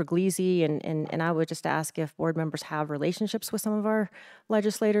Rose Puglisi, and I would just ask if board members have relationships with some of our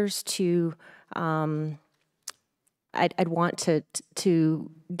legislators to, I'd want to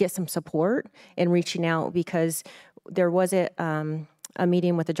get some support in reaching out, because there was a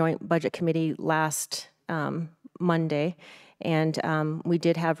meeting with the Joint Budget Committee last Monday, and we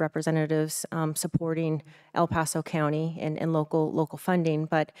did have representatives supporting El Paso County and local funding,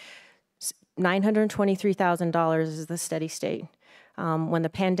 but $923,000 is the steady state. When the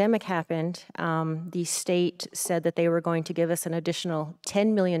pandemic happened, the state said that they were going to give us an additional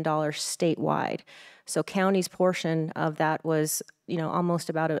 $10 million statewide. So county's portion of that was, almost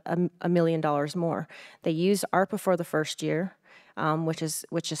about $1 million more. They used ARPA for the first year, which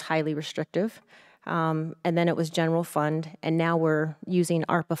is highly restrictive. And then it was general fund, and now we're using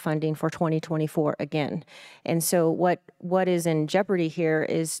ARPA funding for 2024 again. And so what is in jeopardy here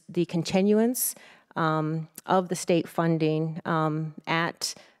is the continuance of the state funding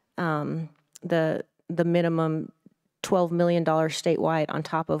at the minimum $12 million statewide on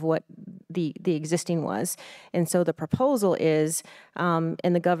top of what the existing was. And so the proposal is,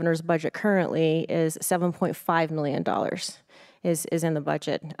 in the governor's budget currently, is $7.5 million. Is in the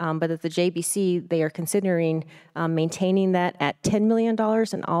budget. But at the JBC, they are considering maintaining that at $10 million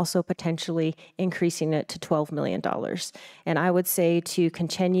and also potentially increasing it to $12 million. And I would say to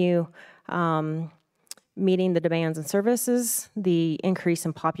continue meeting the demands and services, the increase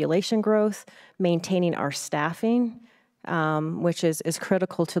in population growth, maintaining our staffing, which is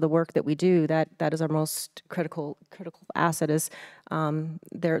critical to the work that we do. That is our most critical asset, is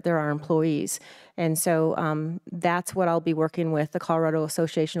they're our employees. And so that's what I'll be working with the Colorado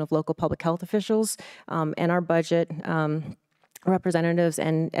Association of Local Public Health Officials and our budget representatives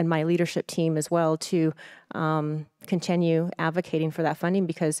and my leadership team as well to continue advocating for that funding,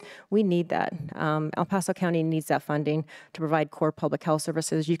 because we need that. El Paso County needs that funding to provide core public health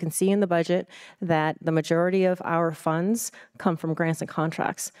services. You can see in the budget that the majority of our funds come from grants and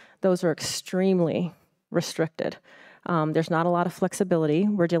contracts. Those are extremely restricted. There's not a lot of flexibility.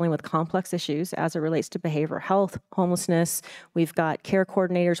 We're dealing with complex issues as it relates to behavioral health, homelessness. We've got care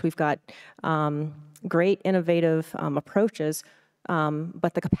coordinators. We've got great innovative approaches,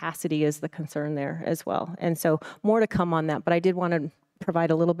 but the capacity is the concern there as well. And so more to come on that, but I did want to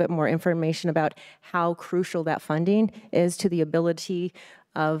provide a little bit more information about how crucial that funding is to the ability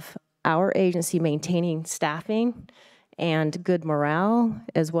of our agency maintaining staffing and good morale,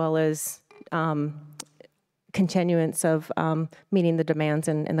 as well as continuance of meeting the demands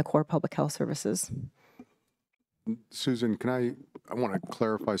in the core public health services. Susan, I want to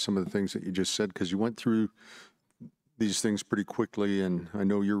clarify some of the things that you just said, because you went through these things pretty quickly, and I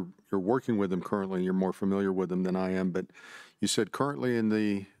know you're working with them currently, you're more familiar with them than I am, but you said currently in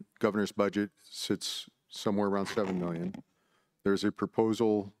the governor's budget sits somewhere around $7 million. There's a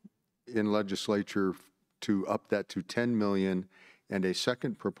proposal in legislature to up that to $10 million, and a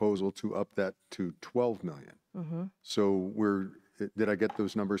second proposal to up that to $12 million. Mm-hmm. So did I get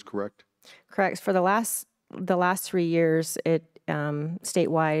those numbers correct? Correct. For the last 3 years,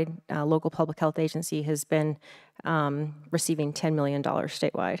 statewide, local public health agency has been receiving $10 million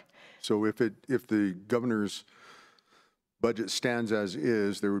statewide. So if the governor's budget stands as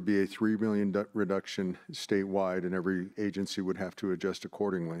is, there would be a $3 million reduction statewide, and every agency would have to adjust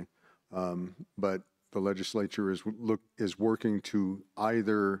accordingly. But the legislature is working to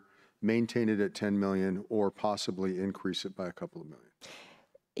either maintain it at 10 million or possibly increase it by a couple of million.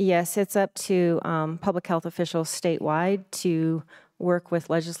 Yes, it's up to public health officials statewide to work with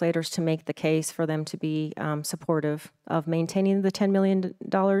legislators to make the case for them to be supportive of maintaining the $10 million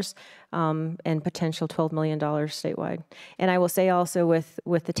and potential $12 million statewide. And I will say also with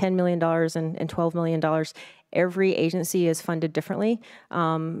the $10 million and $12 million, every agency is funded differently.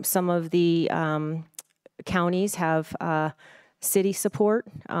 Some of the counties have city support.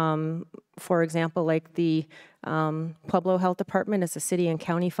 For example, like the Pueblo Health Department is a city and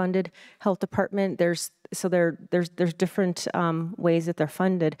county funded health department. There's different ways that they're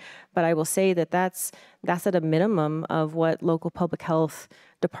funded, but I will say that that's at a minimum of what local public health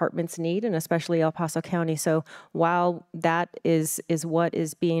departments need, and especially El Paso County. So while that is what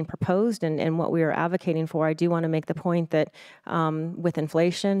is being proposed and what we are advocating for, I do want to make the point that with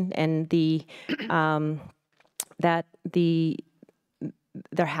inflation and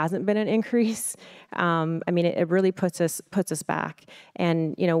there hasn't been an increase. I mean, it really puts us back.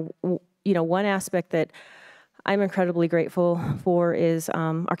 And one aspect that I'm incredibly grateful for is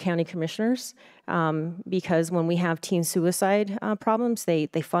our county commissioners, because when we have teen suicide problems, they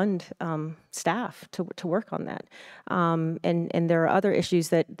fund staff to work on that. And there are other issues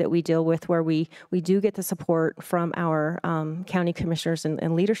that we deal with where we do get the support from our county commissioners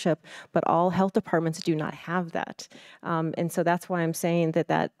and leadership, but all health departments do not have that. And so that's why I'm saying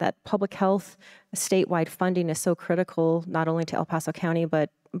that public health statewide funding is so critical, not only to El Paso County, but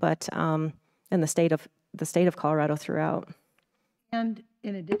in the state of Colorado throughout. And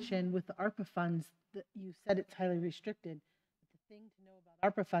in addition, with the ARPA funds, you said it's highly restricted. The thing to know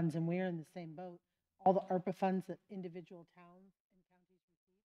about ARPA funds, and we're in the same boat, all the ARPA funds that individual towns and counties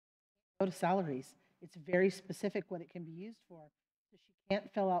receive go to salaries. It's very specific what it can be used for. So she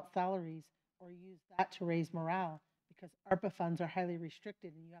can't fill out salaries or use that to raise morale, because ARPA funds are highly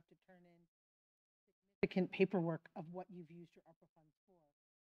restricted and you have to turn in significant paperwork of what you've used your ARPA funds for.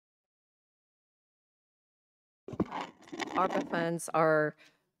 ARPA funds are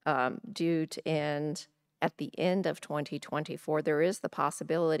due to end at the end of 2024. There is the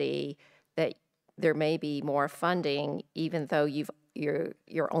possibility that there may be more funding, even though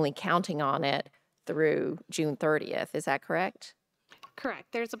you're only counting on it through June 30th. Is that correct?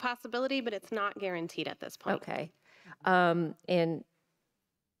 Correct. There's a possibility, but it's not guaranteed at this point. Okay. And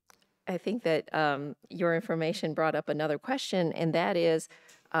I think that your information brought up another question, and that is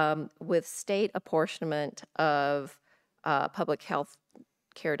with state apportionment of public health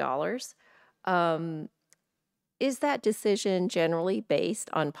care dollars, is that decision generally based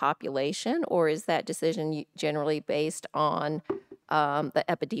on population, or is that decision generally based on the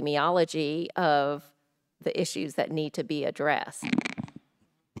epidemiology of the issues that need to be addressed?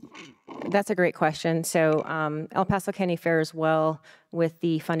 That's a great question. So El Paso County fares well with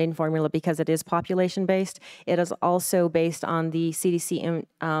the funding formula because it is population-based. It is also based on the CDC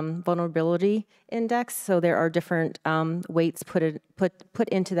vulnerability index. So there are different weights put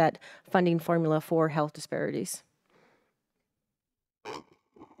into that funding formula for health disparities.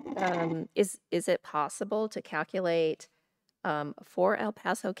 Is it possible to calculate for El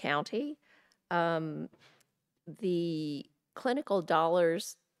Paso County the clinical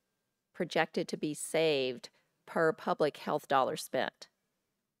dollars projected to be saved per public health dollar spent?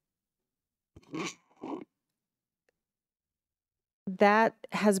 That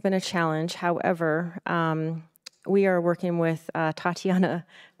has been a challenge. However, we are working with Dr.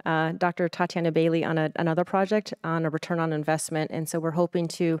 Tatiana Bailey on another project on a return on investment, and so we're hoping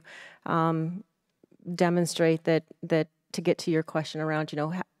to demonstrate that to get to your question around,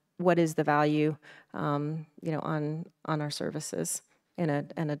 what is the value, on our services in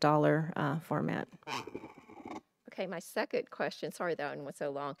a dollar format. Okay, my second question, sorry that one was so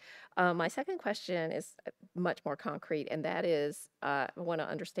long. My second question is much more concrete, and that is I want to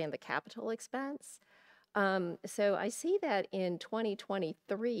understand the capital expense. So I see that in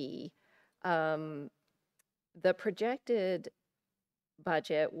 2023, the projected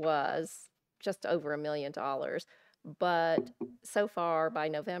budget was just over $1 million, but so far by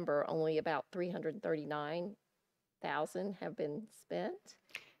November, only about $339,000 have been spent,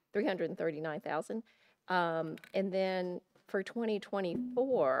 $339,000. And then for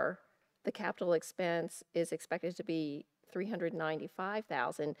 2024, the capital expense is expected to be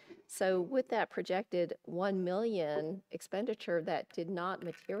 $395,000. So with that projected $1 million expenditure that did not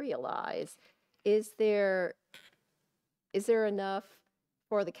materialize, is there enough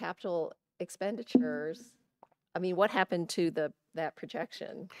for the capital expenditures? I mean, what happened to that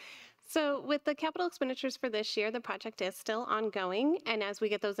projection? So with the capital expenditures for this year, the project is still ongoing, and as we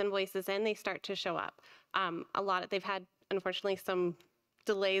get those invoices in, they start to show up. They've had, unfortunately, some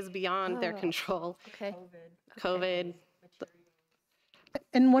delays beyond their control. Okay. COVID.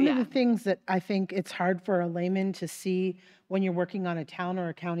 And one of Yeah. the things that I think it's hard for a layman to see when you're working on a town or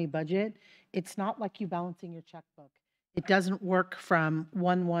a county budget, it's not like you balancing your checkbook. It doesn't work from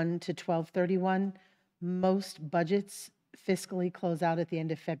 1/1 to 12/31. Most budgets fiscally close out at the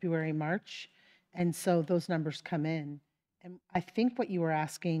end of February, March, and so those numbers come in. And I think what you were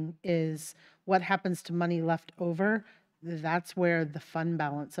asking is what happens to money left over? That's where the fund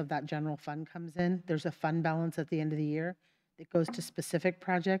balance of that general fund comes in. There's a fund balance at the end of the year that goes to specific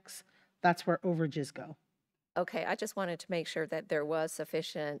projects. That's where overages go. Okay, I just wanted to make sure that there was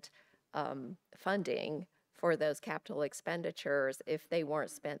sufficient funding for those capital expenditures if they weren't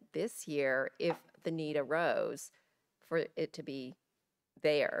spent this year, if the need arose for it to be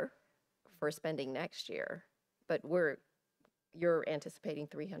there for spending next year. But you're anticipating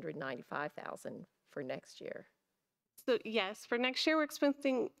 395,000 for next year. So yes, for next year, we're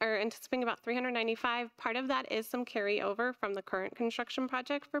anticipating about 395. Part of that is some carryover from the current construction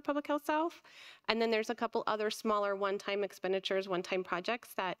project for Public Health South. And then there's a couple other smaller one-time expenditures, one-time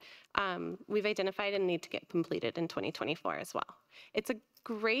projects that we've identified and need to get completed in 2024 as well. It's a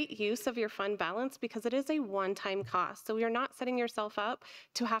great use of your fund balance because it is a one-time cost. So you're not setting yourself up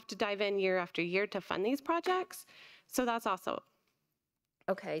to have to dive in year after year to fund these projects. So that's also.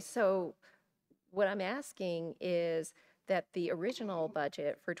 Okay, so what I'm asking is that the original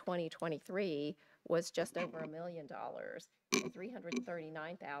budget for 2023 was just over $1 million, and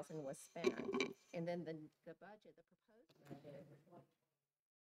 339,000 was spent. And then the budget, the proposed budget was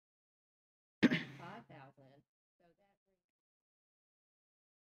 5,000.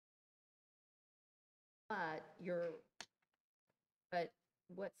 So that but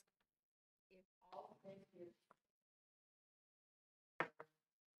what's if all of this is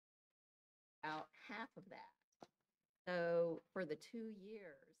about half of that. So for the 2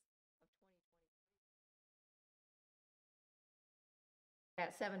 years of 2023,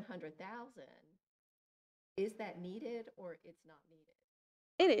 that 700,000, is that needed or it's not needed?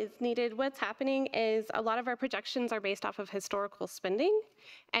 It is needed. What's happening is a lot of our projections are based off of historical spending.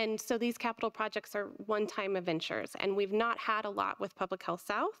 And so these capital projects are one-time ventures, and we've not had a lot with Public Health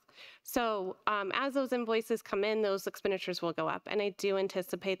South. So as those invoices come in, those expenditures will go up. And I do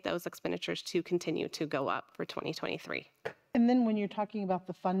anticipate those expenditures to continue to go up for 2023. And then when you're talking about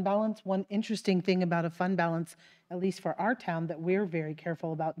the fund balance, one interesting thing about a fund balance, at least for our town, that we're very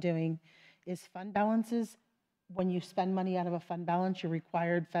careful about doing is fund balances. When you spend money out of a fund balance, you're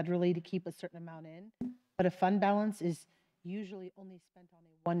required federally to keep a certain amount in. But a fund balance is usually only spent on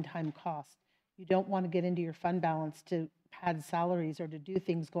a one-time cost. You don't want to get into your fund balance to pad salaries or to do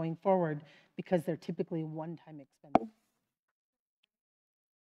things going forward because they're typically one-time expenses.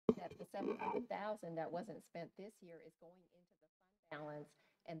 That the 700,000 that wasn't spent this year is going into the fund balance,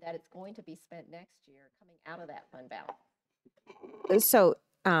 and that it's going to be spent next year coming out of that fund balance. So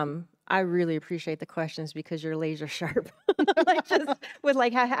I really appreciate the questions because you're laser sharp. Like just with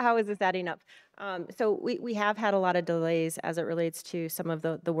like how is this adding up? So we have had a lot of delays as it relates to some of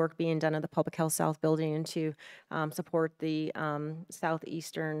the work being done at the Public Health South building and to support the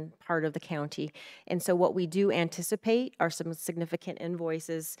southeastern part of the county. And so what we do anticipate are some significant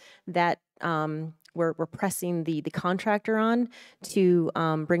invoices that we're pressing the contractor on to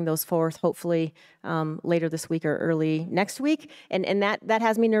bring those forth hopefully later this week or early next week. And that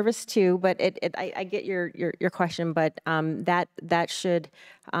has me nervous too, but I get your question, but that should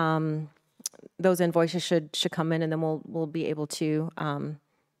those invoices should come in, and then we'll be able to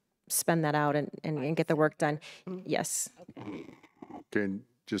spend that out and get the work done. Yes. Okay, and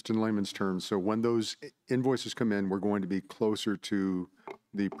just in layman's terms, so when those invoices come in, we're going to be closer to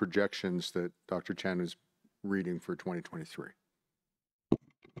the projections that Dr. Chan is reading for 2023.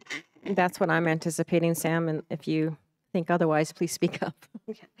 That's what I'm anticipating, Sam, and if you think otherwise, please speak up.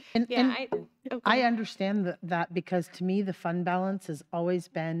 And I understand that because to me, the fund balance has always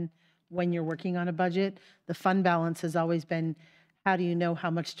been, when you're working on a budget, the fund balance has always been, how do you know how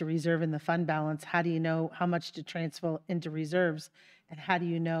much to reserve in the fund balance? How do you know how much to transfer into reserves? And how do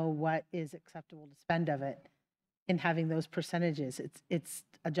you know what is acceptable to spend of it? In having those percentages, it's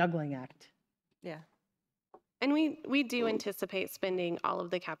a juggling act. Yeah. And we do anticipate spending all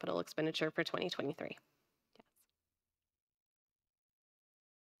of the capital expenditure for 2023.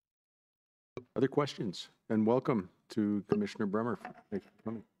 Other questions? And welcome to Commissioner Bremer. Thank you for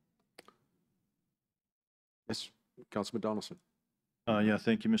coming. Yes, Councilman Donaldson. Yeah,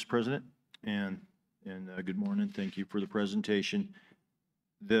 thank you, Mr. President, and good morning. Thank you for the presentation.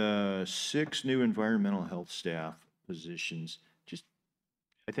 The 6 new environmental health staff positions,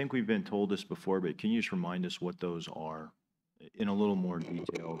 I think we've been told this before, but can you just remind us what those are in a little more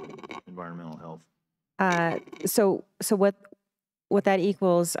detail, environmental health? So what what that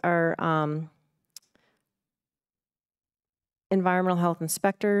equals are environmental health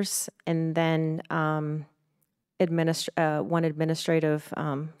inspectors and then one administrative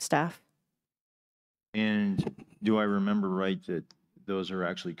staff. And do I remember right that those are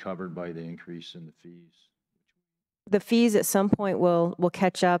actually covered by the increase in the fees? The fees at some point will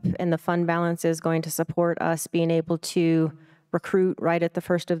catch up, and the fund balance is going to support us being able to recruit right at the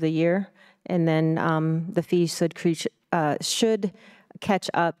first of the year, and then the fees should catch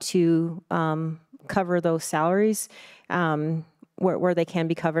up to cover those salaries where they can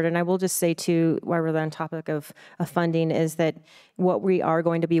be covered. And I will just say too, while we're on topic of funding, is that what we are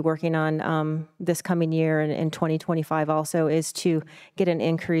going to be working on this coming year and in 2025 also is to get an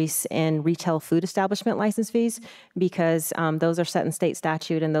increase in retail food establishment license fees, because those are set in state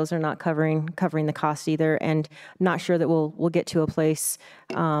statute and those are not covering the cost either. And not sure that we'll get to a place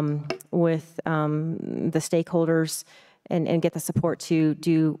with the stakeholders and get the support to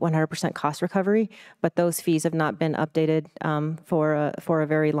do 100% cost recovery, but those fees have not been updated for a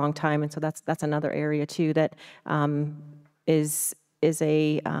very long time, and so that's another area too that is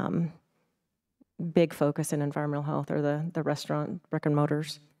a big focus in environmental health, or the restaurant brick and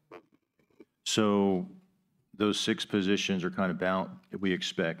mortars. So those 6 positions are kind of we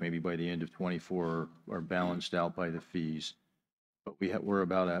expect maybe by the end of '24 are balanced out by the fees, but we're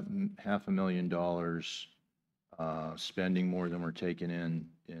about at $500,000 spending more than we're taking in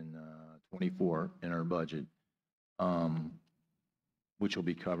 24 in our budget, which will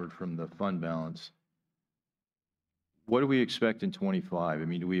be covered from the fund balance. What do we expect in 25? I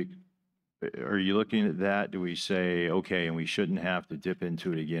mean, are you looking at that? Do we say, okay, and we shouldn't have to dip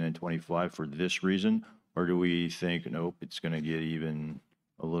into it again in 25 for this reason? Or do we think, nope, it's going to get even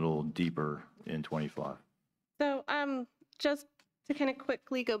a little deeper in 25? So just to kind of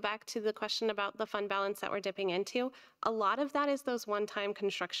quickly go back to the question about the fund balance that we're dipping into, a lot of that is those one-time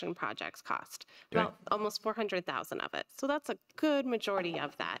construction projects cost, about almost 400,000 of it. So that's a good majority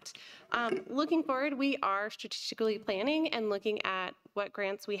of that. Looking forward, we are strategically planning and looking at what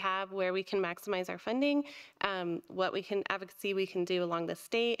grants we have, where we can maximize our funding, what advocacy we can do along the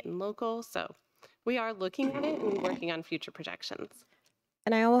state and local. So we are looking at it and working on future projections.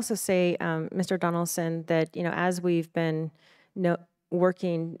 And I also say, Mr. Donaldson, that as we've been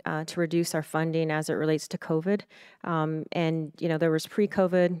working to reduce our funding as it relates to COVID. And, there was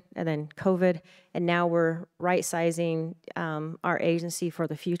pre-COVID and then COVID, and now we're right-sizing our agency for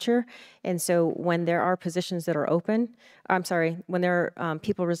the future. And so when there are positions that are open, when there are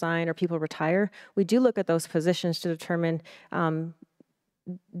people resign or people retire, we do look at those positions to determine,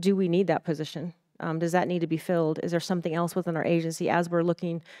 do we need that position? Does that need to be filled? Is there something else within our agency as we're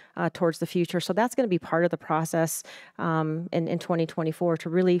looking towards the future? So that's going to be part of the process in 2024 to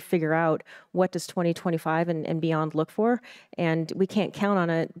really figure out what does 2025 and beyond look for. And we can't count on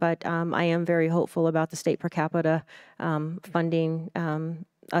it, but I am very hopeful about the state per capita funding,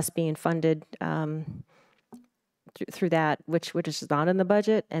 us being funded through that, which is not in the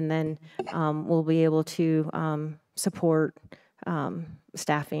budget. And then we'll be able to support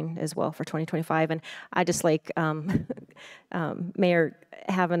staffing as well for 2025. And I just like Mayor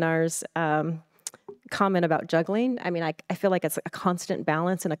Havenar's comment about juggling. I mean, I feel like it's a constant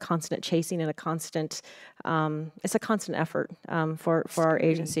balance and a constant chasing and it's a constant effort for our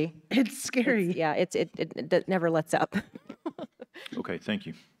agency. It's scary. It never lets up. Okay, thank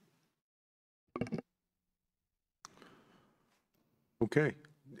you. Okay.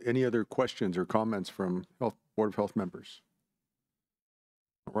 Any other questions or comments from Board of Health members?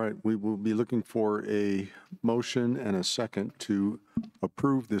 All right, we will be looking for a motion and a second to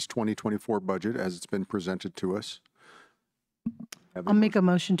approve this 2024 budget as it's been presented to us. I'll make a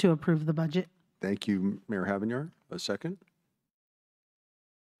motion to approve the budget. Thank you, Mayor Havenyard. A second?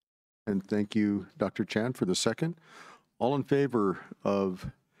 And thank you, Dr. Chan, for the second. All in favor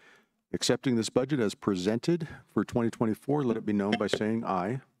of accepting this budget as presented for 2024, let it be known by saying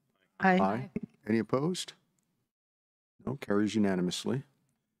aye. Aye. Any opposed? No, carries unanimously.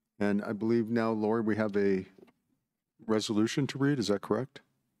 And I believe now, Lori, we have a resolution to read. Is that correct?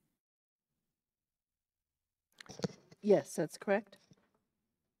 Yes, that's correct.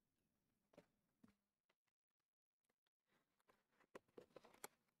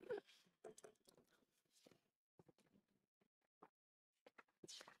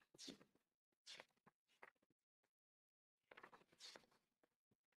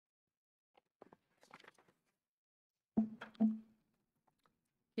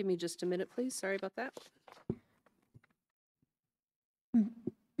 Give me just a minute, please. Sorry about that.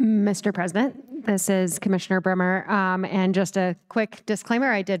 Mr. President, this is Commissioner Brimmer. And just a quick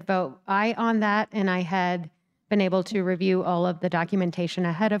disclaimer, I did vote aye on that, and I had been able to review all of the documentation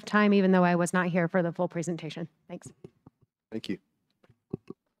ahead of time, even though I was not here for the full presentation. Thanks. Thank you.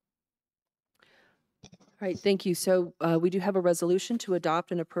 All right, thank you. So we do have a resolution to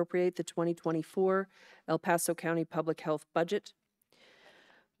adopt and appropriate the 2024 El Paso County Public Health Budget.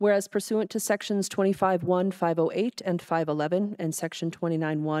 Whereas pursuant to Sections 25.1, 508, and 511, and Section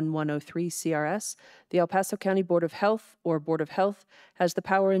 29.1, 103 CRS, the El Paso County Board of Health, or Board of Health, has the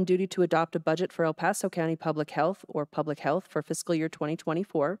power and duty to adopt a budget for El Paso County Public Health, or Public Health, for fiscal year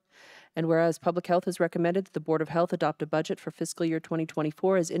 2024. And whereas Public Health has recommended that the Board of Health adopt a budget for fiscal year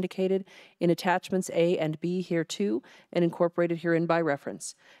 2024 as indicated in attachments A and B hereto and incorporated herein by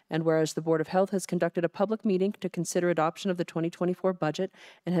reference. And whereas the Board of Health has conducted a public meeting to consider adoption of the 2024 budget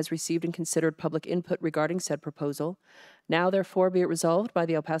and has received and considered public input regarding said proposal, now therefore be it resolved by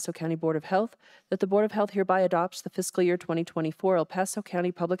the El Paso County Board of Health that the Board of Health hereby adopts the fiscal year 2024 El Paso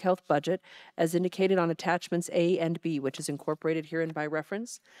County Public Health budget as indicated on attachments A and B, which is incorporated herein by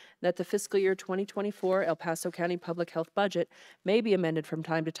reference, that the fiscal year 2024 El Paso County Public Health budget may be amended from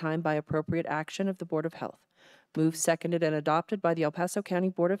time to time by appropriate action of the Board of Health. Moved, seconded, and adopted by the El Paso County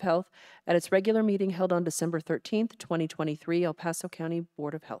Board of Health at its regular meeting held on December 13th, 2023, El Paso County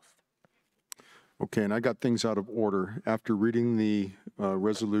Board of Health. Okay, and I got things out of order. After reading the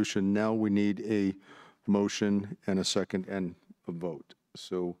resolution, now we need a motion and a second and a vote.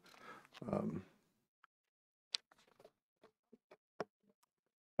 So,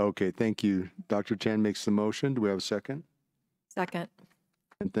 okay, thank you. Dr. Chan makes the motion. Do we have a second? Second.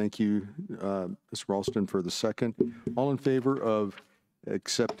 And thank you, Ms. Ralston, for the second. All in favor of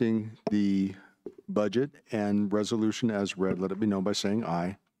accepting the budget and resolution as read, let it be known by saying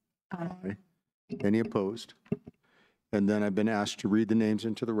aye. Aye. Any opposed? And then I've been asked to read the names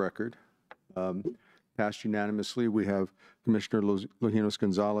into the record. Passed unanimously, we have Commissioner Lojinos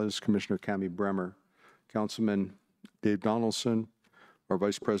Gonzalez, Commissioner Cami Bremer, Councilman Dave Donaldson, our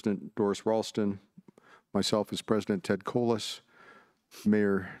Vice President Doris Ralston, myself as President Ted Colas,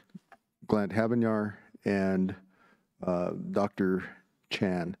 Mayor Glant Havanyar, and Dr.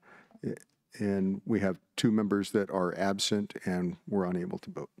 Chan. And we have 2 members that are absent and were unable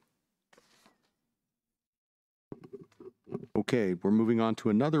to vote. Okay, we're moving on to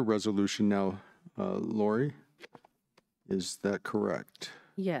another resolution now. Lori, is that correct?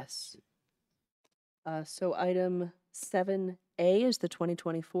 Yes. So item 7A is the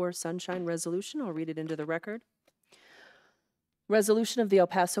 2024 Sunshine Resolution. I'll read it into the record. Resolution of the El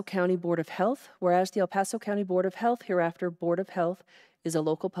Paso County Board of Health, whereas the El Paso County Board of Health, hereafter Board of Health, is a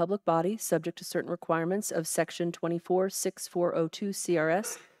local public body subject to certain requirements of Section 24.6402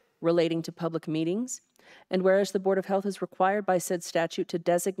 CRS relating to public meetings. And whereas the Board of Health is required by said statute to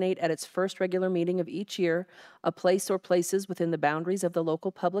designate at its first regular meeting of each year a place or places within the boundaries of the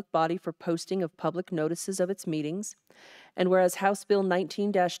local public body for posting of public notices of its meetings. And whereas House Bill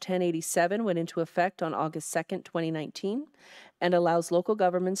 19-1087 went into effect on August 2nd, 2019, and allows local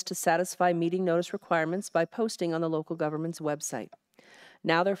governments to satisfy meeting notice requirements by posting on the local government's website.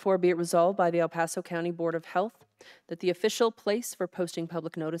 Now therefore be it resolved by the El Paso County Board of Health that the official place for posting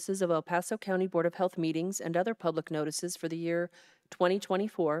public notices of El Paso County Board of Health meetings and other public notices for the year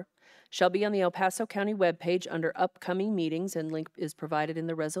 2024 shall be on the El Paso County webpage under upcoming meetings, and link is provided in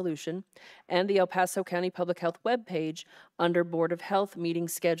the resolution, and the El Paso County Public Health webpage under Board of Health meeting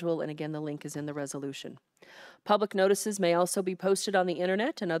schedule, and again, the link is in the resolution. Public notices may also be posted on the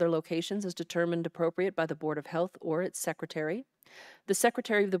internet and other locations as determined appropriate by the Board of Health or its secretary. The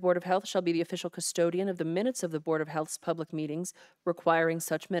Secretary of the Board of Health shall be the official custodian of the minutes of the Board of Health's public meetings requiring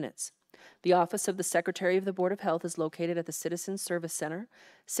such minutes. The office of the Secretary of the Board of Health is located at the Citizens Service Center,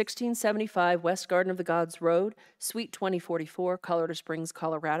 1675 West Garden of the Gods Road, Suite 2044, Colorado Springs,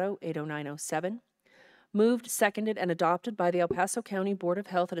 Colorado, 80907. Moved, seconded, and adopted by the El Paso County Board of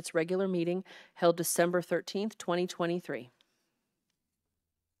Health at its regular meeting held December 13th, 2023.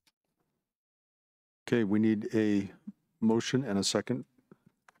 Okay, we need a motion and a second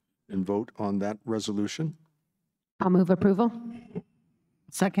and vote on that resolution. I'll move approval.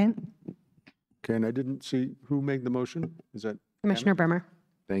 Second. Okay, and I didn't see who made the motion. Is that Commissioner Bremer.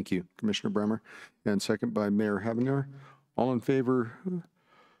 Thank you, Commissioner Bremer. And second by Mayor Havanyar. All in favor,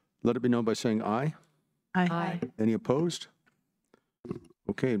 let it be known by saying aye. Aye. Any opposed?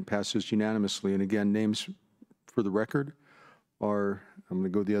 Okay, it passes unanimously. And again, names for the record are, I'm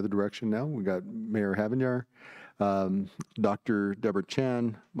going to go the other direction now. We got Mayor Havanyar, Dr. Deborah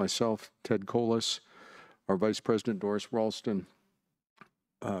Chan, myself, Ted Colas, our Vice President Doris Ralston,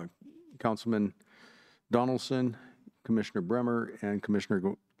 Councilman Donaldson, Commissioner Bremer, and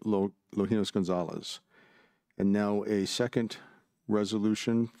Commissioner Lojinos Gonzalez. And now a second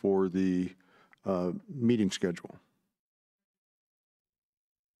resolution for the meeting schedule.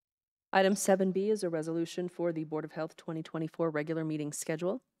 Item 7B is a resolution for the Board of Health 2024 regular meeting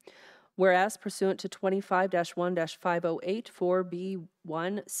schedule. Whereas pursuant to 25-1-508 4B1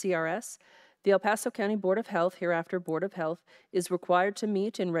 CRS, the El Paso County Board of Health, hereafter Board of Health, is required to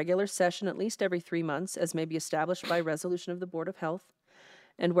meet in regular session at least every 3 months, as may be established by resolution of the Board of Health.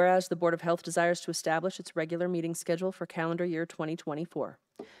 And whereas the Board of Health desires to establish its regular meeting schedule for calendar year 2024.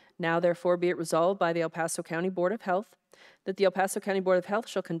 Now therefore be it resolved by the El Paso County Board of Health that the El Paso County Board of Health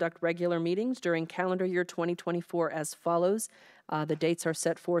shall conduct regular meetings during calendar year 2024 as follows. The dates are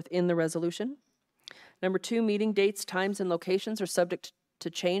set forth in the resolution. Number 2, meeting dates, times, and locations are subject to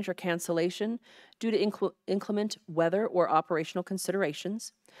change or cancellation due to inclement weather or operational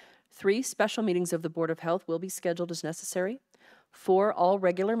considerations. 3, special meetings of the Board of Health will be scheduled as necessary. 4, all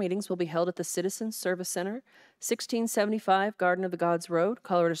regular meetings will be held at the Citizens Service Center, 1675 Garden of the Gods Road,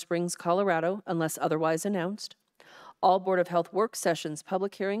 Colorado Springs, Colorado, unless otherwise announced. All Board of Health work sessions,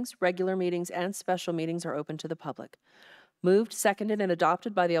 public hearings, regular meetings, and special meetings are open to the public. Moved, seconded, and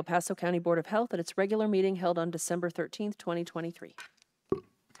adopted by the El Paso County Board of Health at its regular meeting held on December 13th, 2023.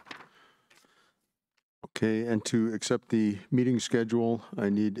 Okay, and to accept the meeting schedule, I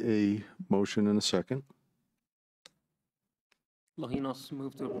need a motion and a second. Lojinos,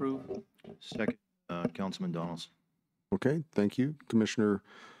 move to approve. Second, Councilman Donaldson. Okay, thank you. Commissioner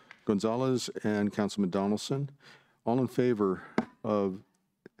Gonzalez and Councilman Donaldson. All in favor of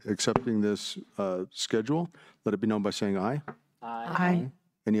accepting this schedule, let it be known by saying aye. Aye.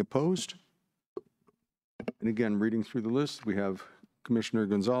 Any opposed? And again, reading through the list, we have Commissioner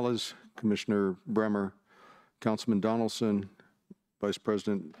Gonzalez, Commissioner Bremer, Councilman Donaldson, Vice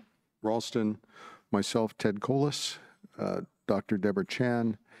President Ralston, myself, Ted Colas, Dr. Deborah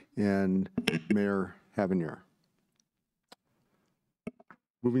Chan, and Mayor Havenier.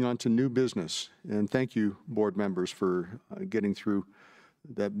 Moving on to new business, and thank you, board members, for getting through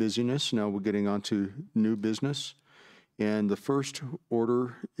that busyness. Now we're getting on to new business, and the first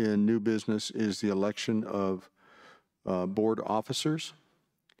order in new business is the election of board officers.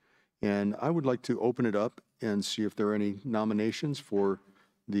 And I would like to open it up and see if there are any nominations for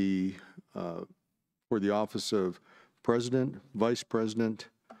the office of President, Vice President,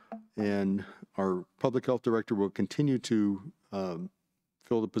 and our Public Health Director will continue to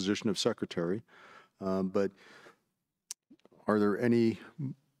fill the position of Secretary. But are there any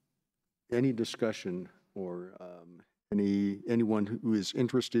discussion or anyone who is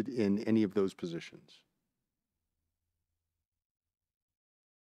interested in any of those positions?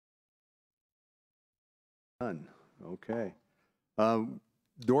 None. Okay.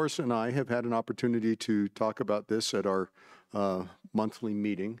 Doris and I have had an opportunity to talk about this at our monthly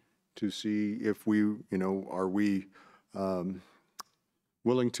meeting to see if are we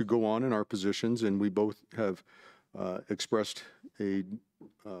willing to go on in our positions, and we both have expressed an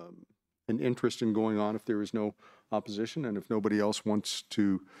interest in going on if there is no opposition, and if nobody else wants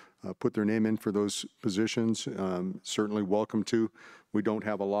to put their name in for those positions, certainly welcome to. We don't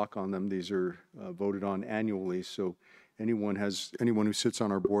have a lock on them. These are voted on annually, so anyone who sits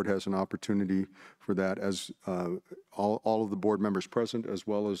on our board has an opportunity for that, as all of the board members present, as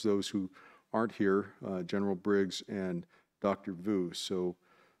well as those who aren't here, General Briggs and Dr. Vu. So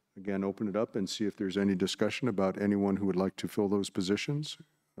again, open it up and see if there's any discussion about anyone who would like to fill those positions,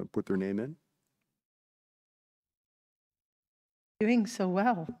 put their name in. Doing so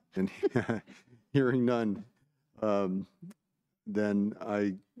well. And hearing none, then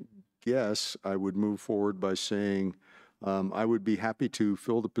I guess I would move forward by saying I would be happy to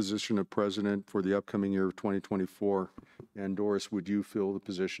fill the position of President for the upcoming year of 2024. And Doris, would you fill the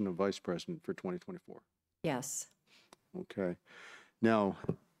position of Vice President for 2024? Yes. Okay. Now,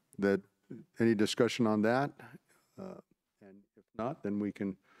 any discussion on that? And if not, then we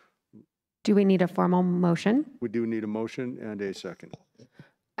can. Do we need a formal motion? We do need a motion and a second.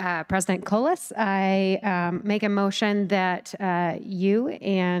 President Colas, I make a motion that you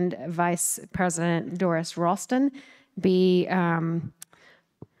and Vice President Doris Ralston be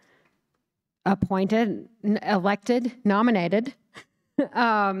appointed, elected, nominated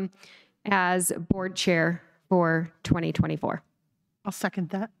as board chair for 2024. I'll second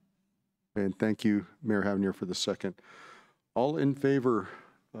that. And thank you, Mayor Havenier, for the second. All in favor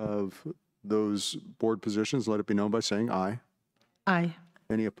of those board positions, let it be known by saying aye. Aye.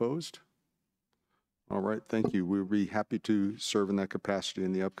 Any opposed? All right, thank you. We'll be happy to serve in that capacity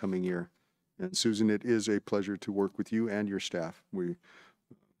in the upcoming year. And Susan, it is a pleasure to work with you and your staff. We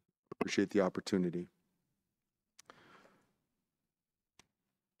appreciate the opportunity.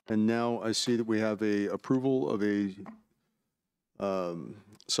 And now I see that we have a approval of a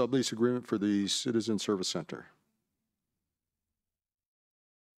sublease agreement for the Citizen Service Center.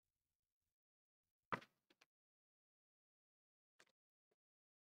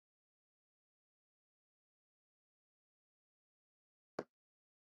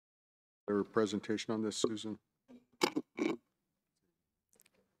 Their presentation on this, Susan?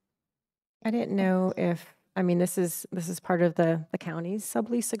 I didn't know if, I mean, this is part of the county's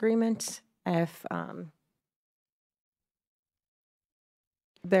sublease agreement. If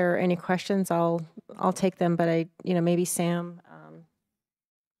there are any questions, I'll take them, but maybe Sam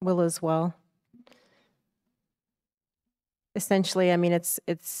will as well. Essentially, I mean,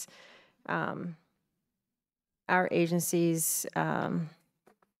 it's our agency's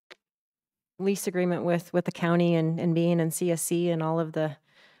lease agreement with the county and being in CSC and all of the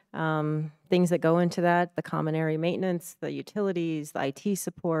things that go into that, the common area maintenance, the utilities, the IT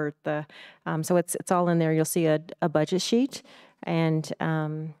support, so it's all in there. You'll see a budget sheet, and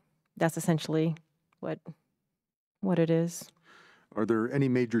that's essentially what it is. Are there any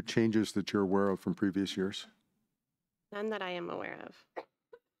major changes that you're aware of from previous years? None that I am aware of.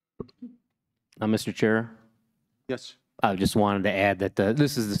 Mr. Chair, Yes. I just wanted to add that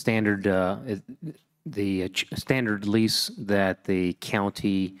this is the standard, standard lease that the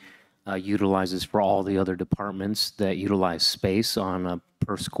county utilizes for all the other departments that utilize space on a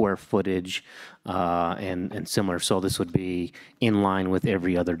per square footage and similar. So this would be in line with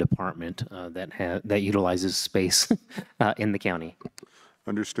every other department that utilizes space in the county.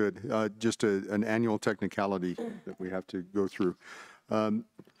 Understood. Just an annual technicality that we have to go through.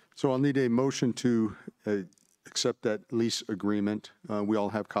 So I'll need a motion to accept that lease agreement. We all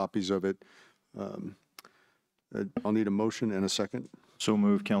have copies of it. I'll need a motion and a second. So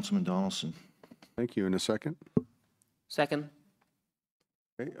moved, Councilman Donaldson. Thank you. And a second? Second.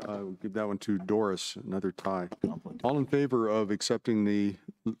 Okay, we'll give that one to Doris, another tie. All in favor of accepting the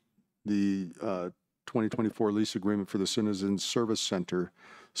 2024 lease agreement for the Citizen Service Center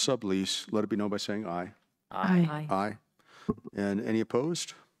sublease, let it be known by saying aye. Aye. Aye. And any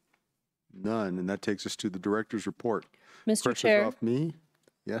opposed? None. And that takes us to the director's report. Mr. Pressure's Chair, off me.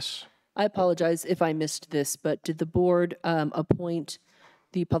 Yes. I apologize if I missed this, but did the board appoint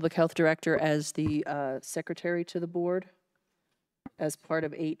the public health director as the secretary to the board as part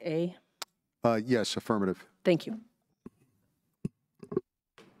of 8A? Yes, affirmative. Thank you.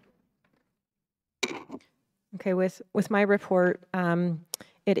 Okay, with my report,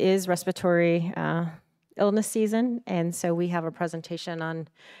 it is respiratory illness season, and so we have a presentation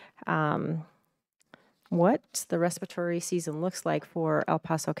on what the respiratory season looks like for El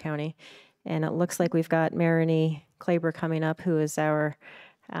Paso County. And it looks like we've got Marini Klaber coming up, who is our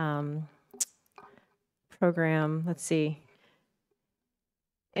program, let's see.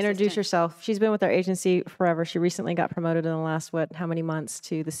 Introduce yourself. She's been with our agency forever. She recently got promoted in the last, how many months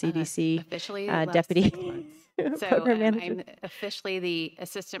to the CDC officially deputy So program manager. I'm officially the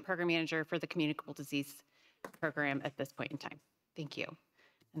assistant program manager for the communicable disease program at this point in time. Thank you.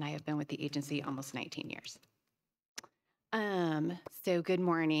 And I have been with the agency almost 19 years. So good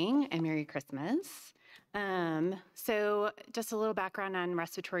morning and Merry Christmas. So just a little background on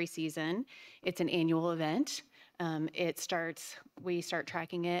respiratory season. It's an annual event. We start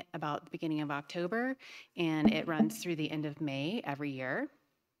tracking it about the beginning of October, and it runs through the end of May every year.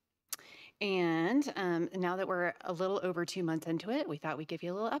 And now that we're a little over 2 months into it, we thought we'd give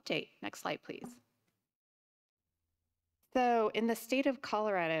you a little update. Next slide, please. So in the state of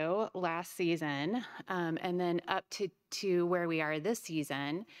Colorado last season, and then up to where we are this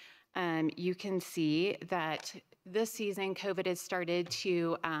season, you can see that this season COVID has started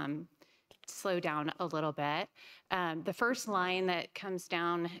to slow down a little bit. The first line that comes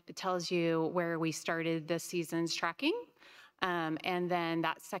down tells you where we started this season's tracking. And then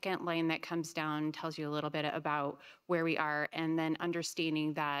that second line that comes down tells you a little bit about where we are, and then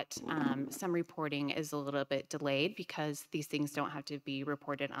understanding that some reporting is a little bit delayed because these things don't have to be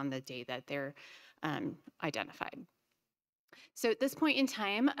reported on the day that they're identified. So at this point in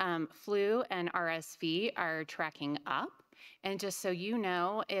time, flu and RSV are tracking up. And just so you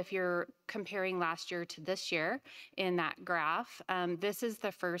know, if you're comparing last year to this year in that graph, this is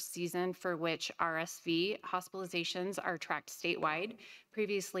the first season for which RSV hospitalizations are tracked statewide.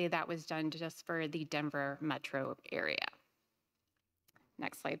 Previously, that was done just for the Denver metro area.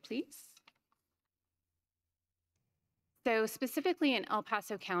 Next slide, please. So specifically in El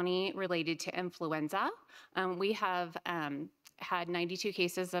Paso County related to influenza, we have had 92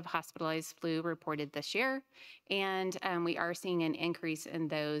 cases of hospitalized flu reported this year, and we are seeing an increase in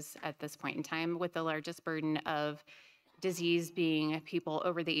those at this point in time, with the largest burden of disease being people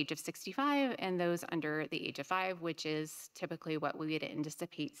over the age of 65 and those under the age of 5, which is typically what we would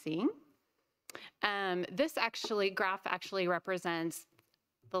anticipate seeing. This graph actually represents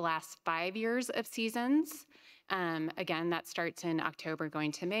the last 5 years of seasons. Again, that starts in October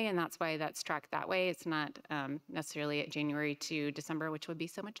going to May, and that's why that's tracked that way. It's not necessarily at January to December, which would be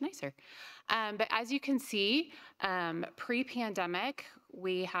so much nicer. But as you can see, pre-pandemic,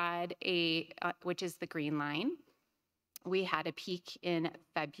 we had which is the green line, we had a peak in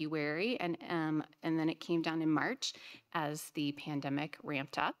February, and then it came down in March as the pandemic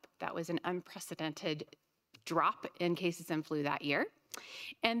ramped up. That was an unprecedented drop in cases and flu that year.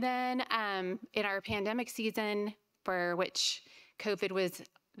 And then in our pandemic season, for which COVID was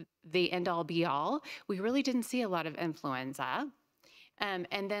the end-all be-all, we really didn't see a lot of influenza. And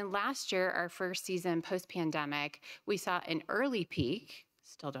then last year, our first season post-pandemic, we saw an early peak.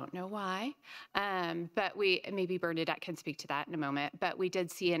 Still don't know why, but maybe Bernadette can speak to that in a moment, but we did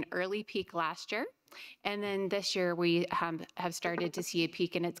see an early peak last year. And then this year we have started to see a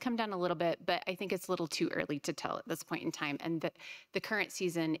peak, and it's come down a little bit, but I think it's a little too early to tell at this point in time. And the current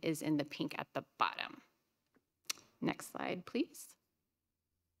season is in the pink at the bottom. Next slide, please.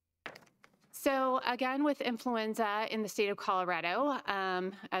 So again, with influenza in the state of Colorado,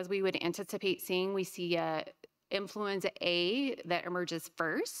 as we would anticipate seeing, we see influenza A that emerges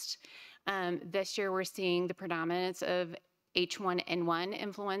first. This year we're seeing the predominance of H1N1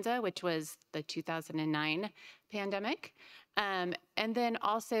 influenza, which was the 2009 pandemic, and then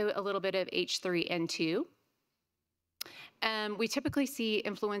also a little bit of H3N2. We typically see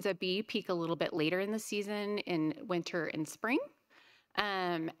influenza B peak a little bit later in the season in winter and spring.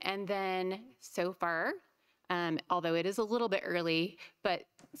 And then so far, although it is a little bit early, but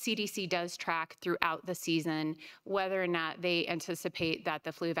CDC does track throughout the season whether or not they anticipate that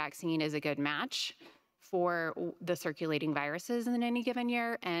the flu vaccine is a good match for the circulating viruses in any given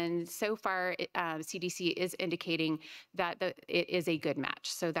year. And so far, CDC is indicating that it is a good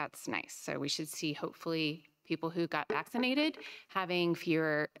match. So that's nice. So we should see, hopefully, people who got vaccinated having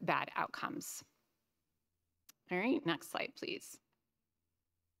fewer bad outcomes. All right, next slide, please.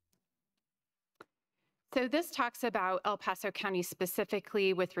 So this talks about El Paso County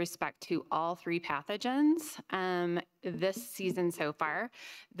specifically with respect to all 3 pathogens this season so far.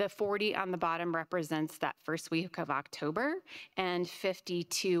 The 40 on the bottom represents that first week of October, and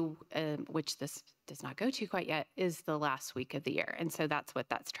 52, which this does not go to quite yet, is the last week of the year. And so that's what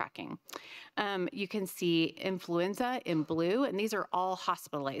that's tracking. You can see influenza in blue, and these are all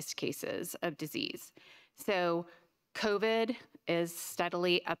hospitalized cases of disease. So COVID is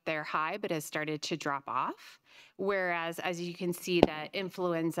steadily up there high, but has started to drop off. Whereas, as you can see, that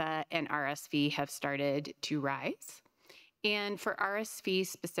influenza and RSV have started to rise. And for RSV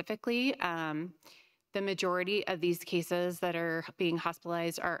specifically, the majority of these cases that are being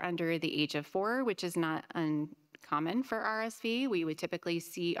hospitalized are under the age of 4, which is not uncommon for RSV. We would typically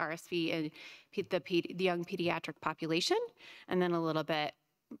see RSV in the young pediatric population, and then a little bit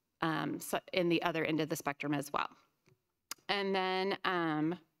in the other end of the spectrum as well. And then,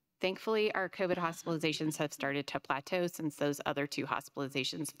 thankfully, our COVID hospitalizations have started to plateau since those other 2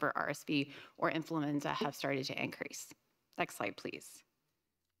 hospitalizations for RSV or influenza have started to increase. Next slide, please.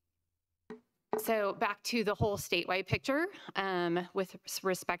 So back to the whole statewide picture with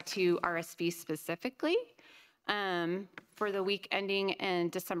respect to RSV specifically. For the week ending in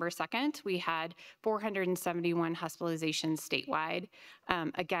December 2nd, we had 471 hospitalizations statewide,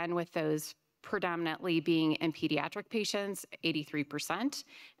 again with those predominantly being in pediatric patients, 83%,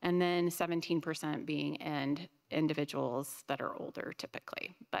 and then 17% being in individuals that are older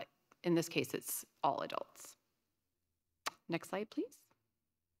typically. But in this case, it's all adults. Next slide, please.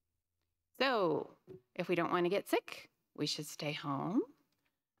 So if we don't want to get sick, we should stay home.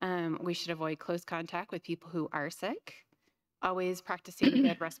 We should avoid close contact with people who are sick. Always practicing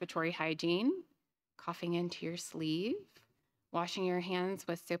good respiratory hygiene, coughing into your sleeve, washing your hands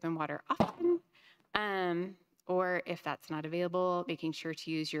with soap and water often, or if that's not available, making sure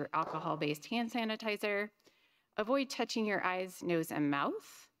to use your alcohol-based hand sanitizer. Avoid touching your eyes, nose, and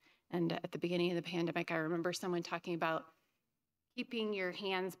mouth. And at the beginning of the pandemic, I remember someone talking about keeping your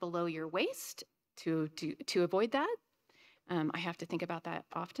hands below your waist to avoid that. I have to think about that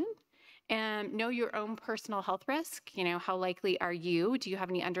often. And know your own personal health risk. You know, how likely are you? Do you have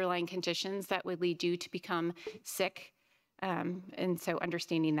any underlying conditions that would lead you to become sick? And so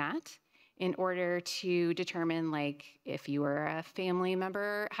understanding that in order to determine, like, if you are a family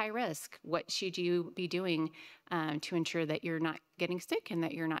member high risk, what should you be doing to ensure that you're not getting sick and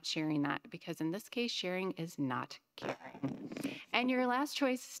that you're not sharing that? Because in this case, sharing is not caring. And your last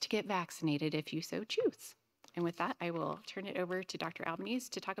choice is to get vaccinated if you so choose. And with that, I will turn it over to Dr. Albanese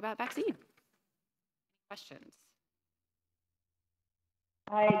to talk about vaccine. Questions?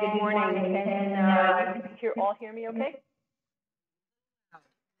 Hi, good morning. Can you all hear me okay?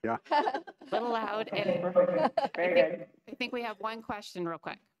 Yeah. A little loud. Okay, And perfect. Very good. I think we have one question real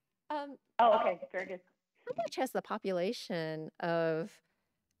quick. Oh, okay, very good. How much has the population of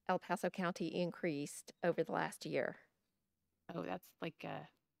El Paso County increased over the last year? Oh, that's like a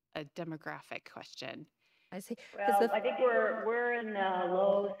demographic question. I see. Well, I think we're in the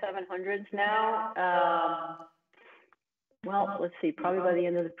low 700s now. Well, let's see. Probably by the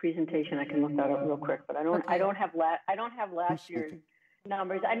end of the presentation, I can look that up real quick. But I don't have last year's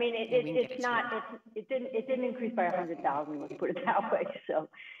numbers. I mean, it didn't increase by 100,000. Let's put it that way. So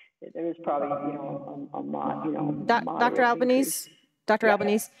there was probably a Dr. Albanese. Dr. Yeah.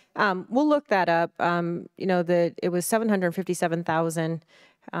 Albanese, we'll look that up. It was 757,000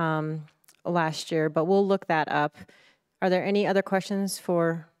 last year, but we'll look that up. Are there any other questions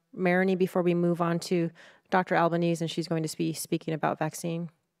for Marini before we move on to Dr. Albanese, and she's going to be speaking about vaccine?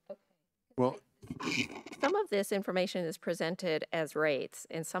 Well, some of this information is presented as rates,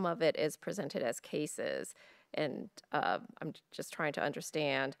 and some of it is presented as cases. And I'm just trying to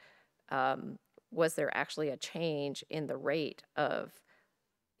understand, was there actually a change in the rate of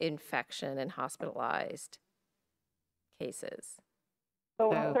infection and hospitalized cases?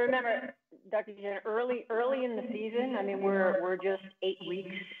 So remember, Dr. Jenner, early in the season, I mean, we're just 8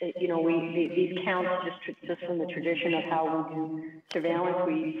 weeks. These counts just from the tradition of how we do surveillance.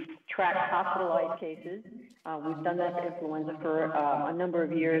 We track hospitalized cases. We've done that for influenza for a number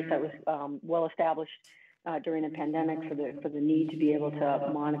of years. That was well established during the pandemic for the need to be able to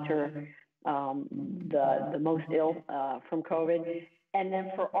monitor the most ill from COVID. And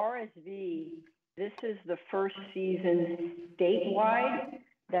then for RSV, this is the first season statewide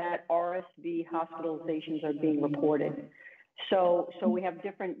that RSV hospitalizations are being reported. So we have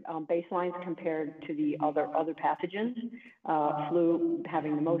different baselines compared to the other pathogens. Flu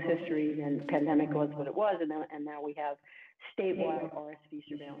having the most history, and pandemic was what it was, and now we have statewide RSV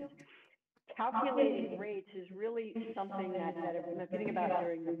surveillance. Calculating rates is really something that if I'm thinking about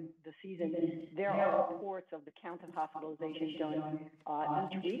during the season, there are reports of the count of hospitalizations done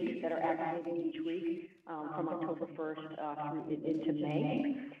each week that are aggregated each week from October 1st through into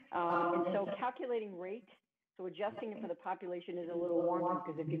May. And so calculating rates, so adjusting it for the population is a little wonky,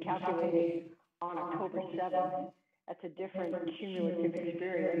 because if you calculate it on October 7th, that's a different cumulative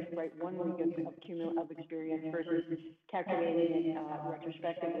experience, right? 1 week of cumulative experience versus calculating it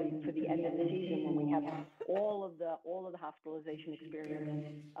retrospectively for the end of the season when we have all of the hospitalization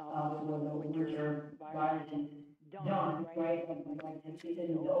experience with the winter viruses done, right? Like the season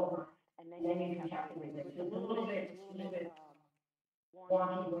is over, and then you calculate it. So it's a little bit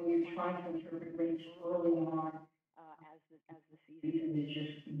wonky when you're trying to interpret rates early on as the season is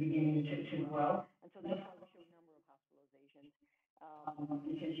just beginning to grow, and so that's why we show number of hospitalizations,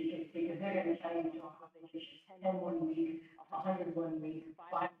 because they're going to tell you hospitalizations 10 one week, 100 1 week,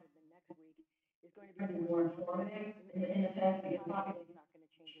 500 the next week is going to be more informative in a sense, because the population is not going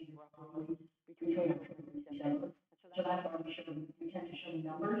to change as abruptly between October and December. So that's why we tend to show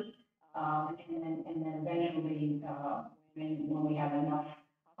numbers, and then eventually when we have enough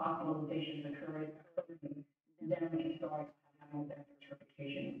hospitalizations occurring, then we can start having that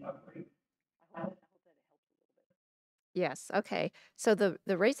interpretation of rates. I hope that helps a little bit. Yes, okay. So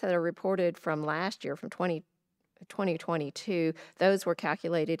the rates that are reported from last year, from 2022, those were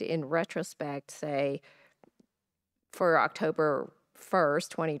calculated in retrospect, say, for October 1st,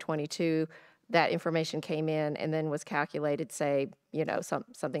 2022, that information came in and then was calculated, say,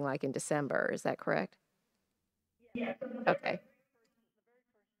 something like in December. Is that correct? Yeah. Okay.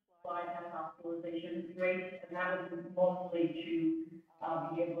 Slide has hospitalization rates, and that was mostly to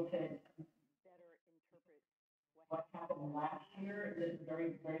be able to better interpret what happened last year, the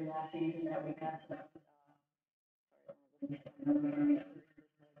very, very last season that we had. So that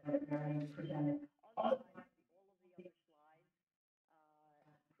was Marion presented. All of the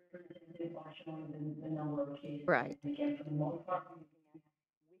other slides are showing the number of cases. Right. Again, for the most part,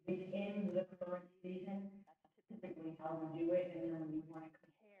 within the current season, that's typically how we do it, and then when you want to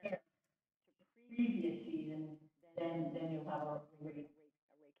compare previous season, then you'll have a rate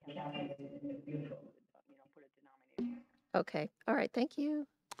calculated and beautiful, put a denominator. Okay. All right. Thank you.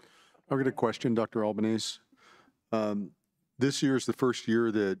 I've got a question, Dr. Albanese. This year is the first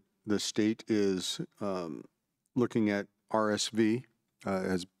year that the state is looking at RSV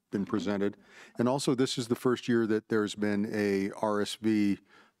has been presented. And also this is the first year that there's been a RSV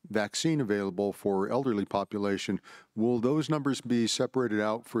vaccine available for elderly population. Will those numbers be separated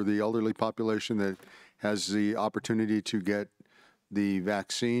out for the elderly population that has the opportunity to get the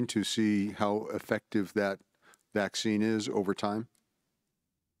vaccine to see how effective that vaccine is over time?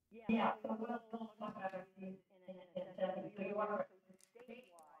 Yeah, so we'll talk about it in a second. So you are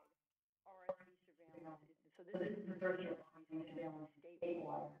statewide RSV surveillance. So this is the first year RSV surveillance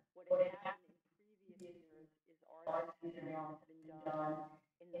statewide. What has happened in previous years is RSV surveillance has been done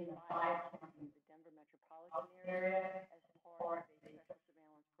in the 5 counties, the Denver metropolitan area, as part of a special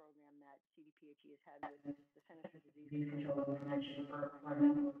surveillance program that CDPHE has had with the Centers for Disease Control and Prevention for a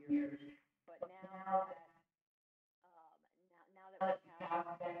number of years. But now that we have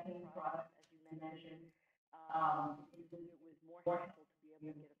vaccine products, as you mentioned, it was more helpful to be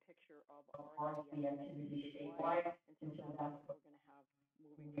able to get a picture of RSV activity statewide, and so that's what we're going to have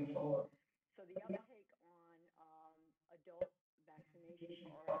moving forward. So the uptake on adult vaccination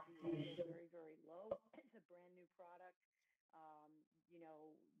for RSV is still very, very low. It's a brand new product. You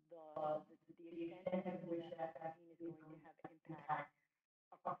know, the extent to which that vaccine is going to have impact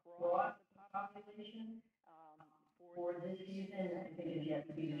across the population for this season, I think is yet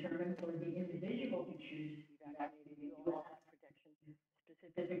to be determined. For the individual who chooses to be vaccinated, you all have protection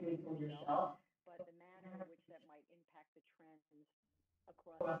specifically for yourself, but the manner in which that might impact the trends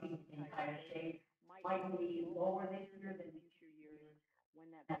across the entire state might be lower this year than future years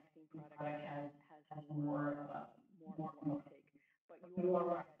when that vaccine product has more uptake. But you are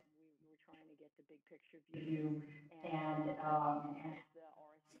right. We're trying to get the big picture view, and as the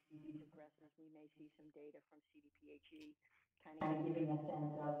RSV season progresses, we may see some data from CDPHE kind of giving a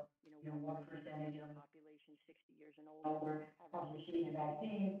sense of, you know, what percentage of the population 60 years and older have received a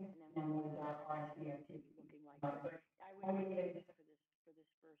vaccine, and then what is our RSV activity looking like. But I would say that for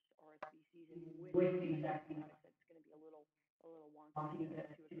this first RSV season with these vaccine products, it's going to be a little wonky to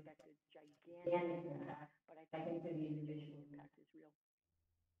expect a gigantic impact, but I think that the individual impact is real.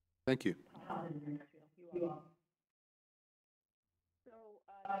 Thank you. You are. So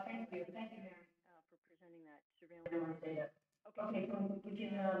thank you, Mary, for presenting that surveillance data. Okay, so we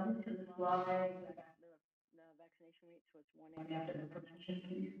can move to the slide, the vaccination rate, so it's 1 after the prevention,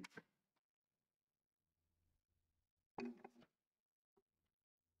 please.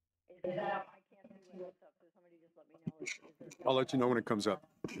 Is that, I can't see what's up, so somebody just let me know. Is there, I'll let you know when it comes up.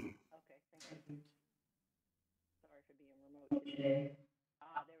 okay, thank you. Sorry for being remote today.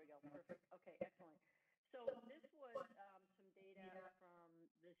 There we go, perfect. Okay, excellent. So this was some data from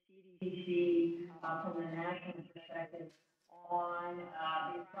the CDC from the national perspective on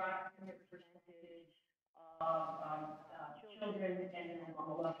the approximate percentage of children, and then on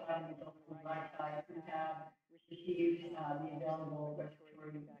the left side and on the right side, who have received the available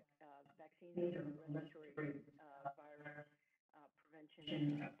respiratory vaccines or respiratory virus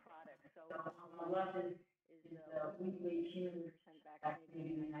prevention products. So on the left is the weekly cumulative percent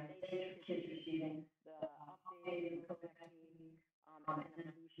vaccinated in the United States, kids receiving the updated COVID vaccine and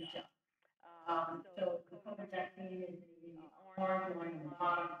the flu shot. So the COVID vaccine is in the orange line on the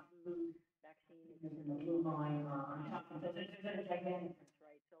bottom, flu vaccine is in the blue line on top. So there's a gigantic difference,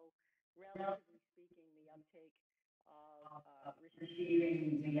 right? So relatively speaking, the uptake of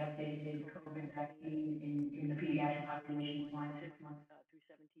receiving the updated COVID vaccine in the pediatric population, 6 months through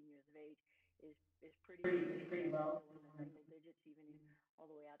 17 years of age, is pretty low, still in the single digits, even all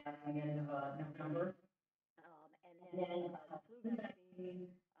the way out to the end of November. And then the flu vaccine,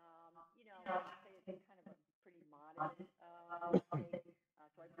 you know, I would say it's kind of a pretty modest uptake.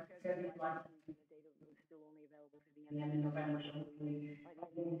 So I prepared these slides, and the data was still only available to the end of November, so hopefully by the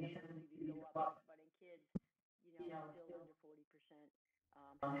end of December, these go up. But in kids, you know, still under 40%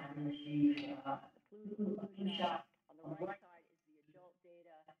 having received the flu shot. On the right side is the adult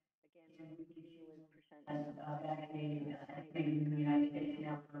data. Again, the cumulative percent vaccinated in the United States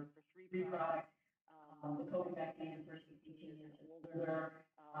now for 3 products. The COVID vaccine in persons 18 years and older,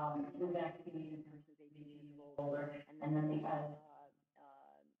 the flu vaccine in persons 18 years and older, and then the, as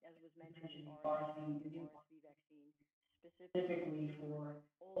was mentioned, RSV, the new RSV vaccine specifically for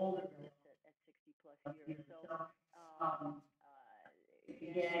older adults at 60 plus years. So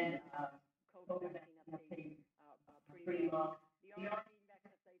again, COVID vaccine uptake pretty low. The RSV vaccine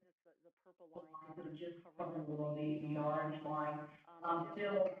uptake, the purple line, sort of just covering below the orange line,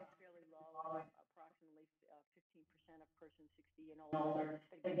 still fairly low, approximately 15% of persons 60 and older.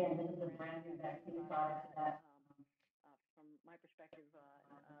 But again, this is a brand new vaccine product that, from my perspective,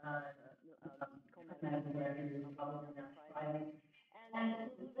 co-medical director is probably not surprising.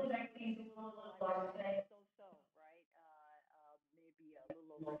 And the flu vaccine is a little, I would say, so-so, right? Maybe a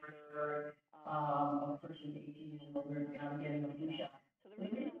little over a third of persons 18 and older now getting a flu shot. So the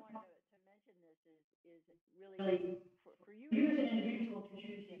reason really for you as an individual to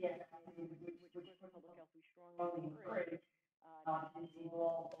choose to get vaccinated, which of course in public health we strongly encourage, to use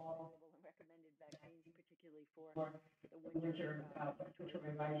all available and recommended vaccines, particularly for the winter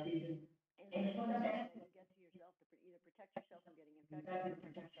respiratory season. And it's one that you get to yourself to either protect yourself from getting infected or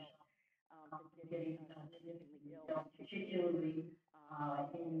protect yourself from getting significantly ill, particularly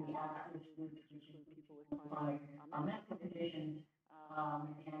in the at-risk groups, which include people with chronic medical conditions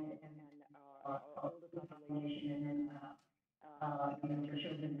and our older population and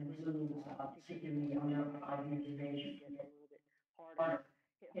children and flu, particularly under 5 years of age, who get a little bit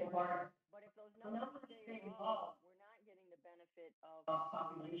hit harder. But if those numbers stay low, we're not getting the benefit of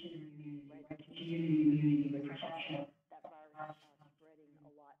population immunity, right? The community immunity, the protection of that virus spreading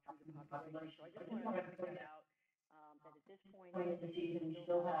a lot through the population. So I just wanted to point that out, that at this point in the season, we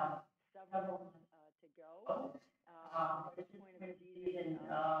still have several months to go. At this point of the season,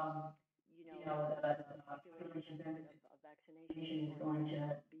 the population benefit of vaccination is going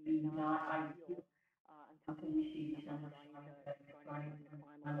to be not ideal until we see some starting to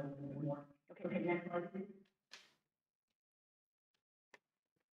climb a little bit more. Okay, next slide, please.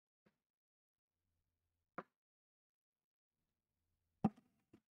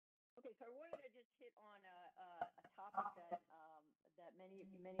 Okay, so I wanted to just hit on a topic that many of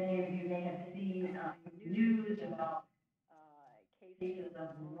you may have seen in the news about cases of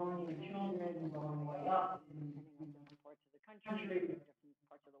pneumonia in children going way up, depending on different parts of the country, different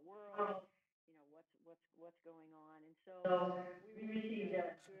parts of the world. What's going on, and so we received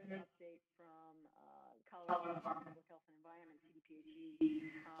a good update from Colorado Department of Public Health and Environment, CDPHE,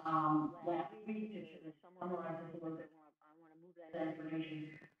 last week to summarize this a little bit. I want to move that information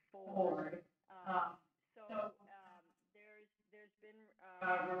forward. There's been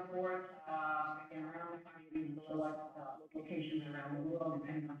reports again around the country and select locations around the world,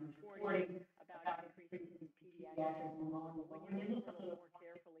 depending on who's reporting, about increases in pediatric pneumonia. When you look a little more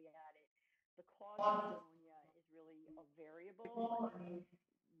carefully at it, the cause of pneumonia is really a variable. I mean,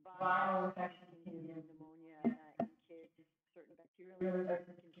 viral infections can give pneumonia in kids. Certain bacterial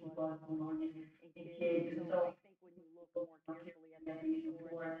infections can cause pneumonia in kids. So I think when you look more carefully at these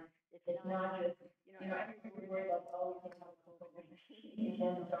reports, it's not just, everywhere that's always about COVID-19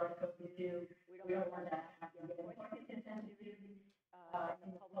 and SARS-CoV-2. We don't want that to happen. So I think the sensitivity in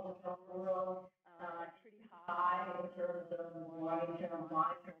the public health world is pretty high in terms of long-term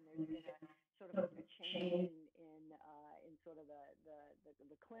monitoring. There's been a sort of a change in sort of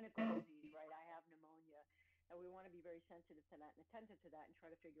the clinical disease, right? I have pneumonia, and we want to be very sensitive to that and attentive to that and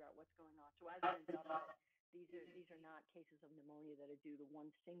try to figure out what's going on. So as it ends up, these are not cases of pneumonia that are due to one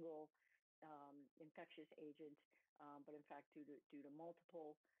single infectious agent, but in fact due to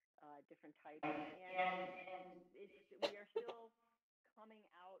multiple different types. And we are still coming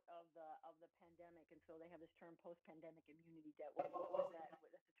out of the pandemic, and so they have this term post-pandemic immunity debt. What was that?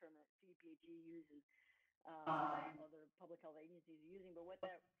 That's a term that CDPHE uses, other public health agencies are using. But what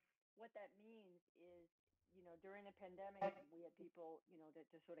that means is, during the pandemic, we had people, that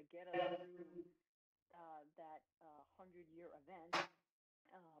to sort of get us through that 100-year event.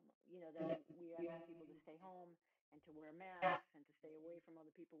 That we asked people to stay home and to wear masks and to stay away from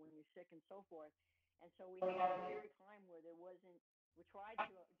other people when you're sick and so forth. And so we had a period of time where we tried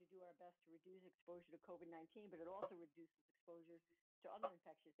to do our best to reduce exposure to COVID-19, but it also reduces exposure to other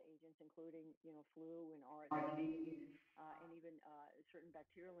infectious agents, including, flu and RSV, and even certain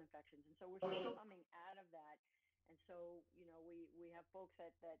bacterial infections. And so we're still coming out of that. And so, we have folks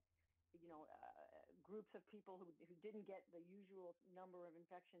that groups of people who didn't get the usual number of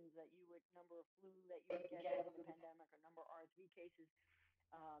infections number of flu that you would get during the pandemic, or number of RSV cases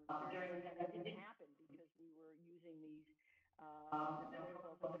during the pandemic. It didn't happen because we were using these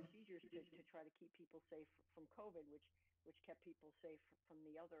protocols and procedures to try to keep people safe from COVID, which kept people safe from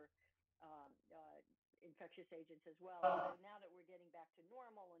the other infectious agents as well. So now that we're getting back to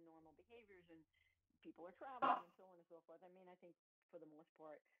normal behaviors, and people are traveling and so on and so forth, I think for the most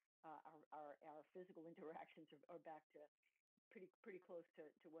part, our physical interactions are back to pretty close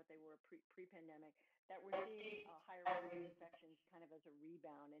to what they were pre-pandemic, that we're seeing higher rates of infections kind of as a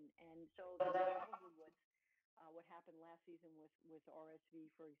rebound. And so that's probably what happened last season with RSV,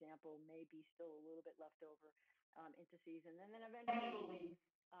 for example, may be still a little bit left over into season. And then eventually people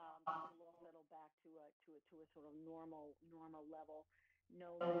will settle back to a sort of normal level.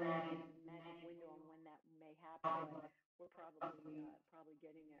 No magic window on when that may happen, but we're probably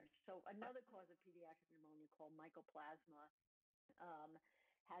getting there. So another cause of pediatric pneumonia, called mycoplasma,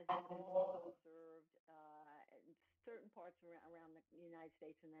 has been also observed in certain parts around the United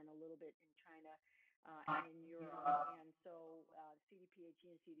States, and then a little bit in China. and in Europe. And so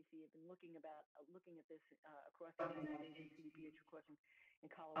CDPHE and CDC have been looking at this across the United States, and CDPH, of course, in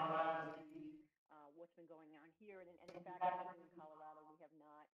Colorado, to see what's been going on here. And in fact, certainly in Colorado, we have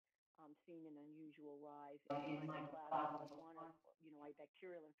not seen an unusual rise in mycoplasma, one of, a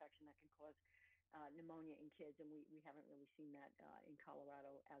bacterial infection that can cause pneumonia in kids, and we haven't really seen that in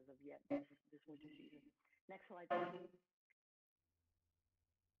Colorado as of yet this winter season. Next slide, please.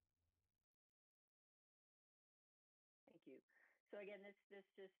 Thank you. So again, this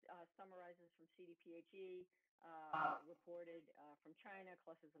just summarizes from CDPHE, reported from China,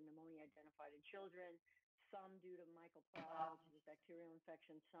 clusters of pneumonia identified in children, some due to mycoplasma, which is a bacterial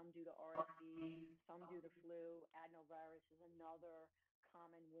infection, some due to RSV, some due to flu. Adenovirus is another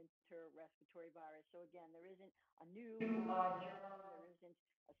common winter respiratory virus. So again, there isn't a new germ, there isn't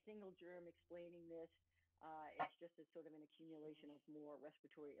a single germ explaining this. It's just a sort of an accumulation of more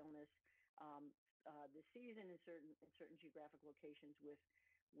respiratory illness this season in certain geographic locations with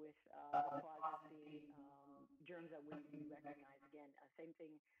the causes being germs that we recognize. Again, same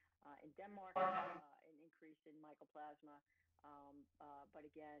thing in Denmark, an increase in mycoplasma, but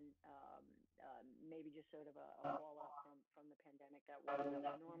again, maybe just sort of a fallout from the pandemic that was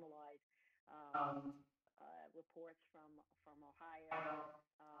normalized. Reports from Ohio,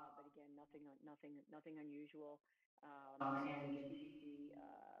 but again, nothing unusual. And CDC,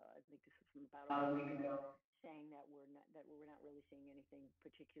 I think this is from about a week ago, saying that we're not really seeing anything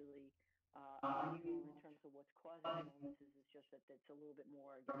particularly unusual in terms of what's causing illnesses. It's just that it's a little bit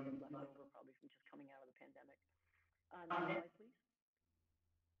more, again, left over probably from just coming out of the pandemic. Next slide, please.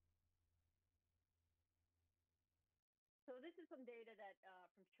 So this is some data that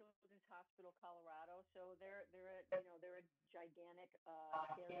from Children's Hospital Colorado. So they're a gigantic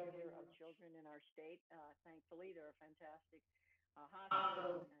caregiver of children in our state. Thankfully, they're a fantastic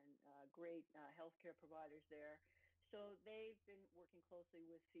hospital and great healthcare providers there. So they've been working closely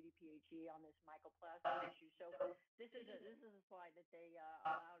with CDPHE on this mycoplasma issue. So this is a slide that they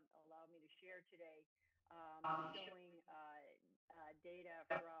allowed me to share today, showing data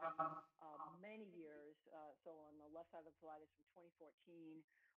from many years. So on the left side of the slide is from 2014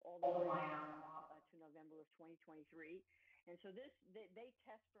 all the way to November of 2023. And so they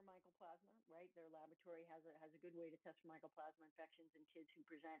test for mycoplasma, right? Their laboratory has a good way to test for mycoplasma infections in kids who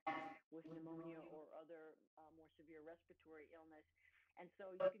present with pneumonia or other more severe respiratory illness. And so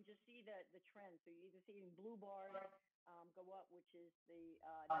you can just see the trend. So you either see in blue bars go up, which is the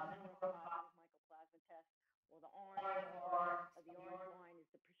number of positive mycoplasma tests, or the orange bar, the orange line is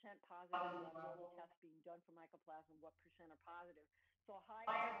the percent positive of all the tests being done for mycoplasma, what percent are positive. So a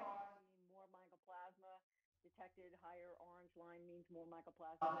higher bar means more mycoplasma detected, higher orange line means more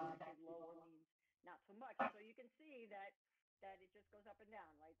mycoplasma detected, lower means not so much. So you can see that it just goes up and down,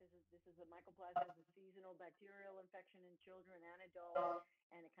 right? This is a mycoplasma, is a seasonal bacterial infection in children and adults,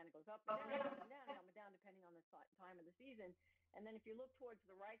 and it kind of goes up and down, up and down, and up and down, depending on the time of the season. And then if you look towards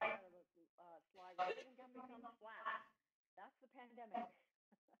the right side of the slide, everything becomes flat. That's the pandemic.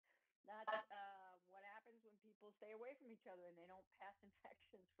 That's what happens when people stay away from each other and they don't pass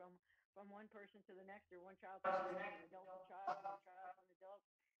infections from one person to the next, or one child to the next, an adult to child, one child to an adult,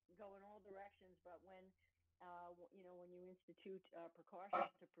 go in all directions. But when when you institute precautions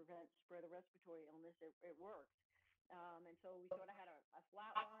to prevent spread of respiratory illness, it works. And so we sort of had a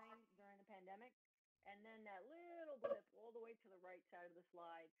flat line during the pandemic, and then that little blip all the way to the right side of the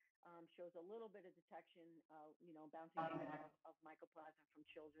slide shows a little bit of detection, bouncing back of mycoplasma from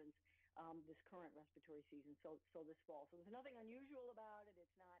children's this current respiratory season, so this fall. So there's nothing unusual about it.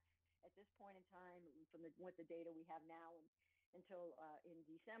 It's not, at this point in time, from with the data we have now until in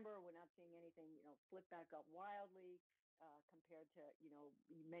December, we're not seeing anything, flip back up wildly compared to,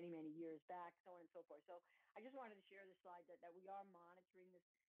 many years back, so on and so forth. So I just wanted to share this slide that we are monitoring this,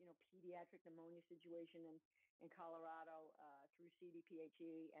 pediatric pneumonia situation in Colorado through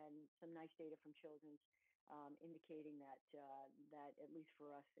CDPHE, and some nice data from Children's indicating that at least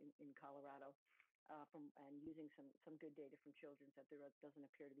for us in Colorado, and using some good data from Children's, that there doesn't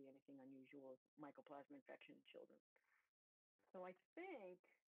appear to be anything unusual with mycoplasma infection in children. So I think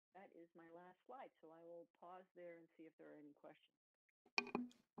that is my last slide. So I will pause there and see if there are any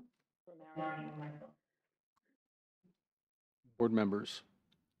questions for Marion or myself. Board members.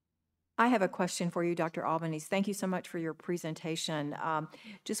 I have a question for you, Dr. Albanese. Thank you so much for your presentation.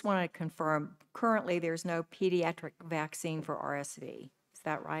 Just want to confirm, currently there's no pediatric vaccine for RSV. Is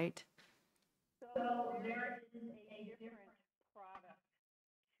that right? So there is a different product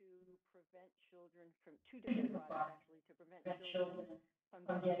to prevent children from, two different products actually, to prevent children from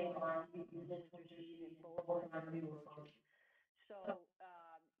getting RSV this winter season. Both are new approaches. So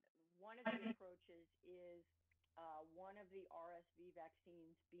one of the approaches one of the RSV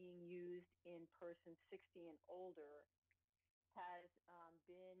vaccines being used in persons 60 and older has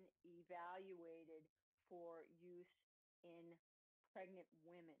been evaluated for use in pregnant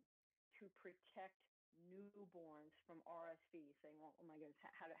women to protect newborns from RSV, saying, well, oh my goodness,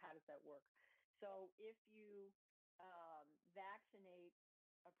 how does that work? So if you vaccinate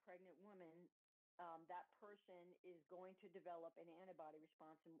a pregnant woman, that person is going to develop an antibody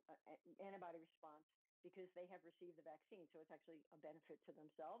response because they have received the vaccine. So it's actually a benefit to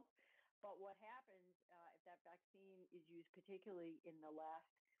themselves. But what happens if that vaccine is used, particularly in the last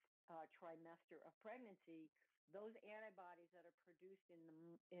trimester of pregnancy, those antibodies that are produced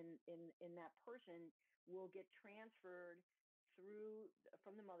in that person will get transferred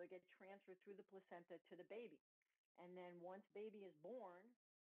from the mother, get transferred through the placenta to the baby. And then once baby is born,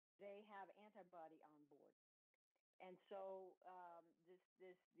 they have antibody on board. And so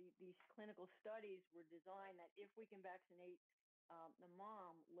these clinical studies were designed that if we can vaccinate the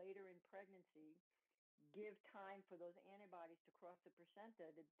mom later in pregnancy, give time for those antibodies to cross the placenta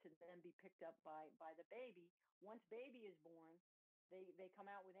to then be picked up by the baby. Once baby is born, they come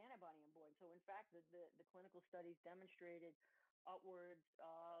out with antibody on board. So in fact, the clinical studies demonstrated upwards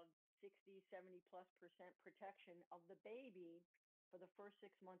of 60, 70+% protection of the baby for the first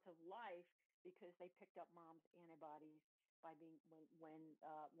 6 months of life because they picked up mom's antibodies by being when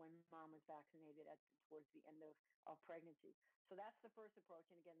mom was vaccinated towards the end of pregnancy. So that's the first approach,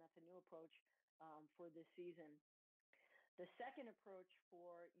 and again, that's a new approach for this season. The second approach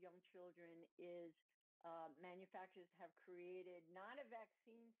for young children is manufacturers have created not a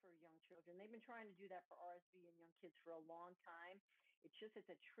vaccine for young children. They've been trying to do that for RSV in young kids for a long time. It's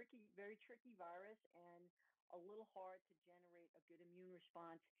a very tricky virus and a little hard to generate a good immune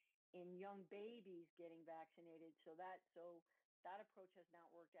response in young babies getting vaccinated. So that approach has not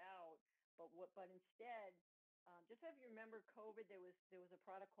worked out. But instead, just if you remember COVID, there was a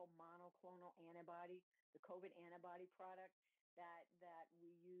product called monoclonal antibody, the COVID antibody product that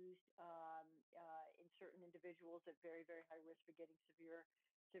we used in certain individuals at very, very high risk for getting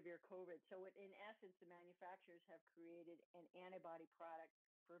severe COVID. So in essence, the manufacturers have created an antibody product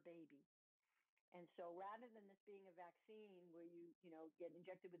for baby. And so rather than this being a vaccine where you get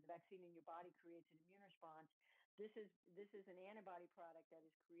injected with the vaccine and your body creates an immune response, this is an antibody product that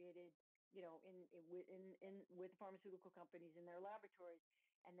is created with pharmaceutical companies in their laboratories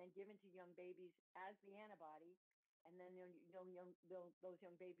and then given to young babies as the antibody. And then those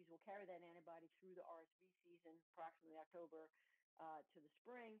young babies will carry that antibody through the RSV season, approximately October to the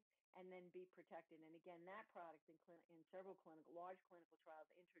spring, and then be protected. And again, that product in several large clinical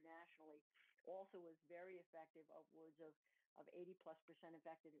trials internationally also was very effective, upwards of 80+%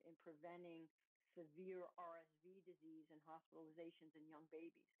 effective in preventing severe RSV disease and hospitalizations in young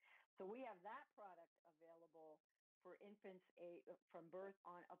babies. So we have that product available for infants from birth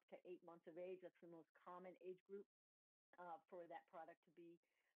on up to 8 months of age. That's the most common age group for that product to be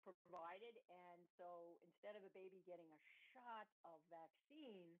provided. And so instead of a baby getting a shot of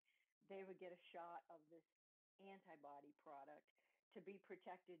vaccine, they would get a shot of this antibody product to be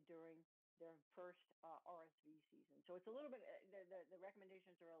protected during their first RSV season. So it's a little bit, the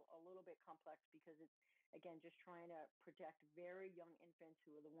recommendations are a little bit complex because it's, again, just trying to protect very young infants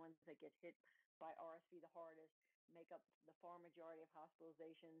who are the ones that get hit by RSV the hardest, make up the far majority of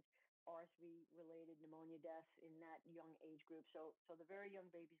hospitalizations, RSV-related pneumonia deaths in that young age group. So the very young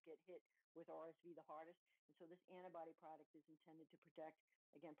babies get hit with RSV the hardest. And so this antibody product is intended to protect,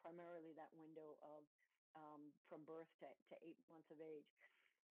 again, primarily that window of from birth to 8 months of age.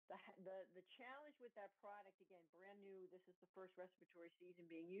 The challenge with that product, again, brand new, this is the first respiratory season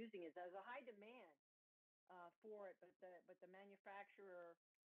being using, is there's a high demand for it, but the manufacturer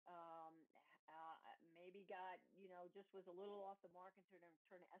maybe got, just was a little off the mark in terms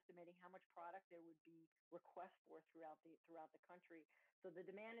of estimating how much product there would be request for throughout the country. So the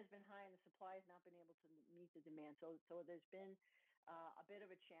demand has been high and the supply has not been able to meet the demand. So there's been a bit of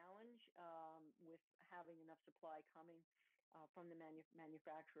a challenge with having enough supply coming from the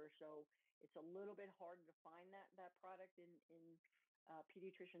manufacturer. So it's a little bit harder to find that product in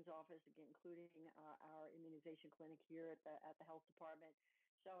pediatrician's office, again, including our immunization clinic here at the health department.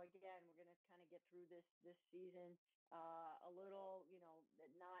 So again, we're going to kind of get through this season a little,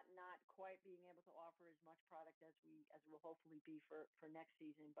 not quite being able to offer as much product as we'll hopefully be for next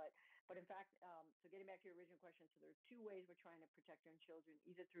season. But in fact, so getting back to your original question, so there are two ways we're trying to protect our children,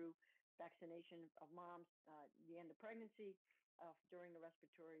 either through vaccination of moms the end of pregnancy, during the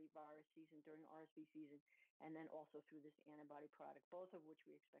respiratory virus season, during RSV season, and then also through this antibody product, both of which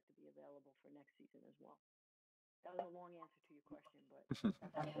we expect to be available for next season as well. That was a long answer to your question, but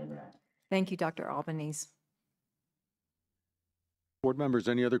that's Thank you, Dr. Albanese. Board members,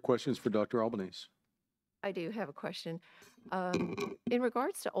 any other questions for Dr. Albanese? I do have a question. In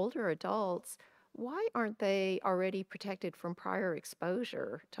regards to older adults, why aren't they already protected from prior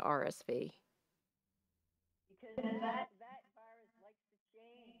exposure to RSV? Because that virus likes to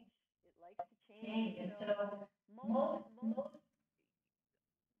change. It likes to change. And so most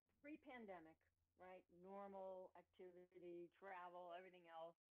pre-pandemic, right? Normal activity, travel, everything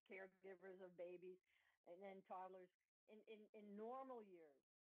else, caregivers of babies, and then toddlers. In normal years,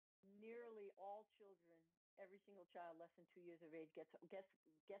 nearly all children, every single child less than 2 years of age gets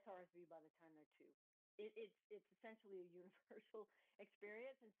RSV by the time they're 2. It's essentially a universal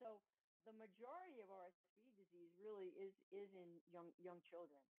experience, and so the majority of RSV disease really is in young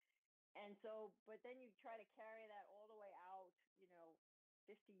children. And so, but then you try to carry that all the way out,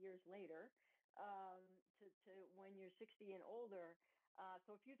 50 years later, to when you're 60 and older.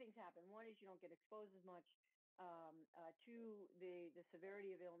 So a few things happen. One is you don't get exposed as much. Two, the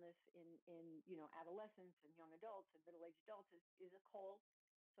severity of illness in adolescents and young adults and middle-aged adults is a cold.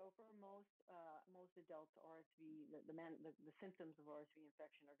 So for most adults, RSV, the symptoms of RSV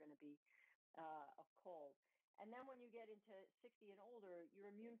infection are going to be a cold. And then when you get into 60 and older, your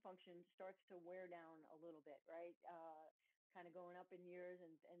immune function starts to wear down a little bit, right? Kind of going up in years,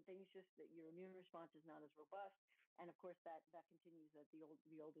 and things just that your immune response is not as robust. And of course, that continues as the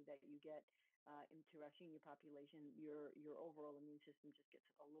older that you get into our senior population, your overall immune system just gets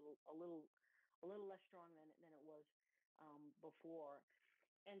a little less strong than it was before.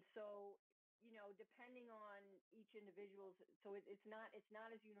 And so, depending on each individual's, so it's not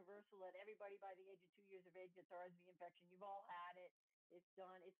as universal that everybody by the age of 2 years of age gets RSV infection. You've all had it. It's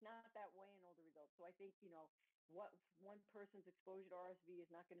done. It's not that way in older adults. So I think, what one person's exposure to RSV is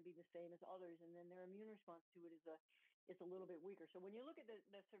not going to be the same as others, and then their immune response to it is a little bit weaker. So when you look at the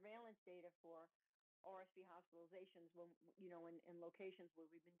surveillance data for RSV hospitalizations, when in locations where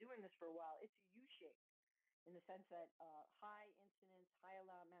we've been doing this for a while, it's U-shaped in the sense that high incidence, high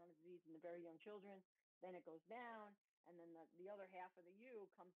amount of disease in the very young children, then it goes down, and then the other half of the U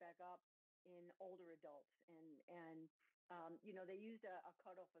comes back up in older adults. And they used a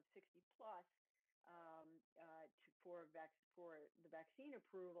cutoff of 60 plus for the vaccine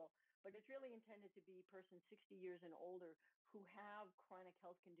approval, but it's really intended to be persons 60 years and older who have chronic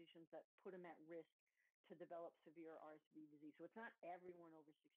health conditions that put them at risk to develop severe RSV disease. So it's not everyone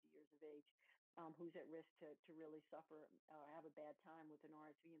over 60 years of age who's at risk to really suffer or have a bad time with an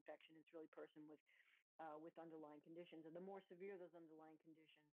RSV infection. It's really a person with underlying conditions. And the more severe those underlying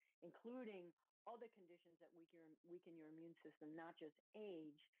conditions, including other conditions that weaken your immune system, not just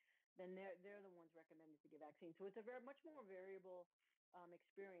age, then they're the ones recommended to get vaccines. So it's a much more variable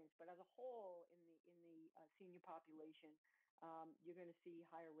experience. But as a whole, in the senior population, you're going to see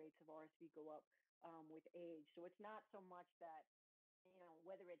higher rates of RSV go up with age. So it's not so much that,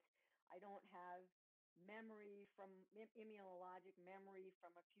 whether it's I don't have memory from immunologic memory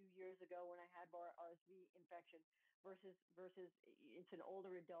from a few years ago when I had RSV infection versus it's an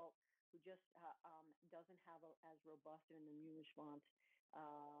older adult who just doesn't have as robust an immune response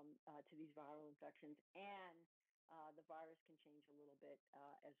to these viral infections, and the virus can change a little bit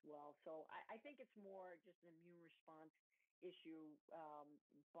as well. So I think it's more just an immune response issue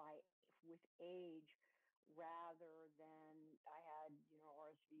with age, rather than I had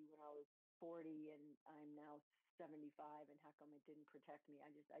RSV when I was 40 and I'm now 75, and how come it didn't protect me?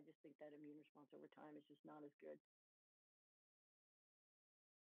 I just think that immune response over time is just not as good.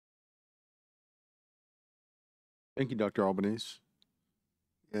 Thank you, Dr. Albanese.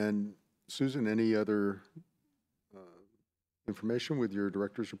 And Susan, any other information with your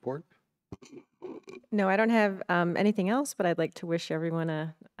director's report? No, I don't have anything else, but I'd like to wish everyone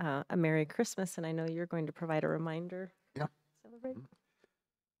a Merry Christmas, and I know you're going to provide a reminder. Yeah. Celebrate.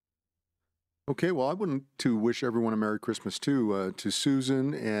 Okay, well, I want to wish everyone a Merry Christmas too, to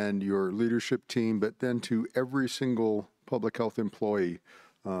Susan and your leadership team, but then to every single public health employee,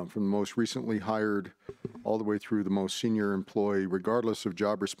 from the most recently hired all the way through the most senior employee, regardless of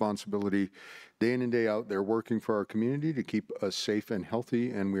job responsibility, day in and day out, they're working for our community to keep us safe and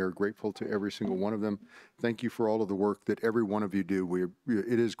healthy, and we are grateful to every single one of them. Thank you for all of the work that every one of you do.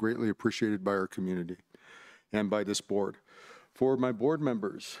 It is greatly appreciated by our community and by this board. For my board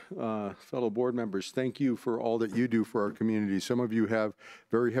members, fellow board members, thank you for all that you do for our community. Some of you have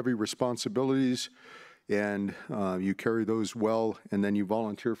very heavy responsibilities, and you carry those well, and then you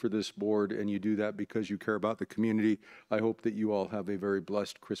volunteer for this board, and you do that because you care about the community. I hope that you all have a very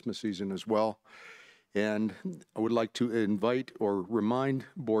blessed Christmas season as well. And I would like to invite or remind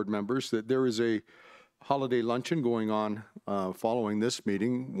board members that there is a holiday luncheon going on following this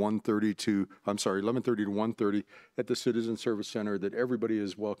meeting, 11:30 to 1:30 at the Citizen Service Center that everybody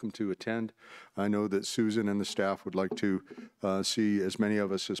is welcome to attend. I know that Susan and the staff would like to see as many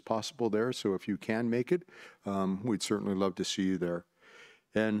of us as possible there, so if you can make it, we'd certainly love to see you there.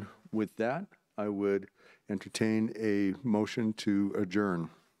 And with that, I would entertain a motion to adjourn.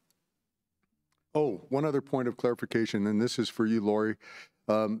 Oh, one other point of clarification, and this is for you, Lori.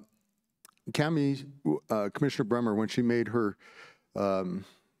 Commissioner Bremer, when she made her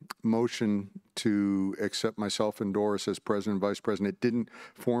motion to accept myself and Doris as president and vice president, it didn't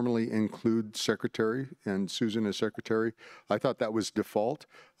formally include secretary and Susan as secretary. I thought that was default,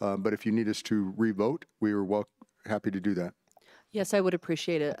 but if you need us to revote, we are happy to do that. Yes, I would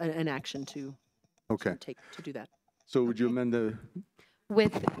appreciate an action to do that. So would you amend the?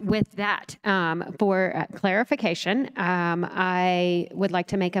 With that, for clarification, I would like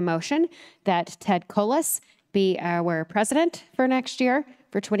to make a motion that Ted Colas be our president for next year,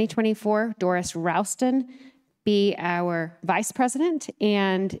 for 2024, Doris Rouston be our vice president,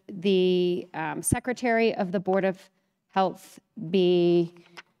 and the secretary of the Board of Health be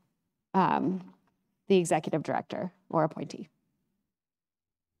the executive director or appointee.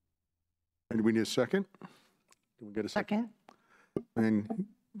 And do we need a second? Can we get a second? And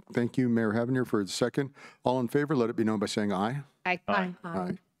thank you, Mayor Havenier, for the second. All in favor, let it be known by saying aye. Aye. Aye.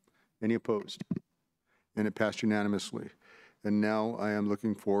 Aye. Any opposed? And it passed unanimously. And now I am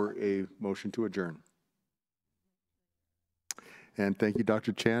looking for a motion to adjourn. And thank you,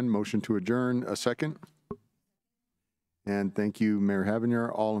 Dr. Chan. Motion to adjourn. A second. And thank you, Mayor Havenier.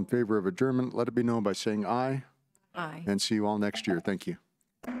 All in favor of adjournment, let it be known by saying aye. Aye. And see you all next year. Thank you.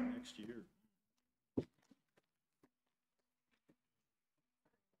 Next year.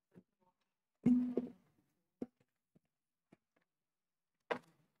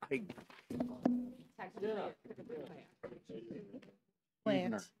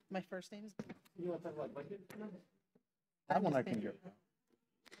 Plant. My first name is. That one I can get.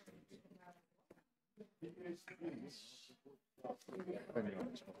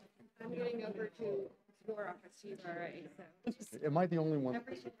 I'm getting over to your office, you already, so. Am I the only one?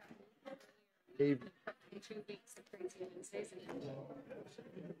 Dave. 2 weeks of crazy Wednesdays and.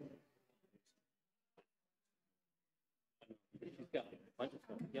 She's got a bunch of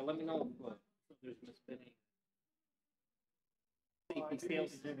stuff. Yeah, let me know if there's just been any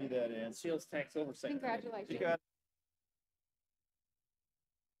safety sales tax oversight. Congratulations.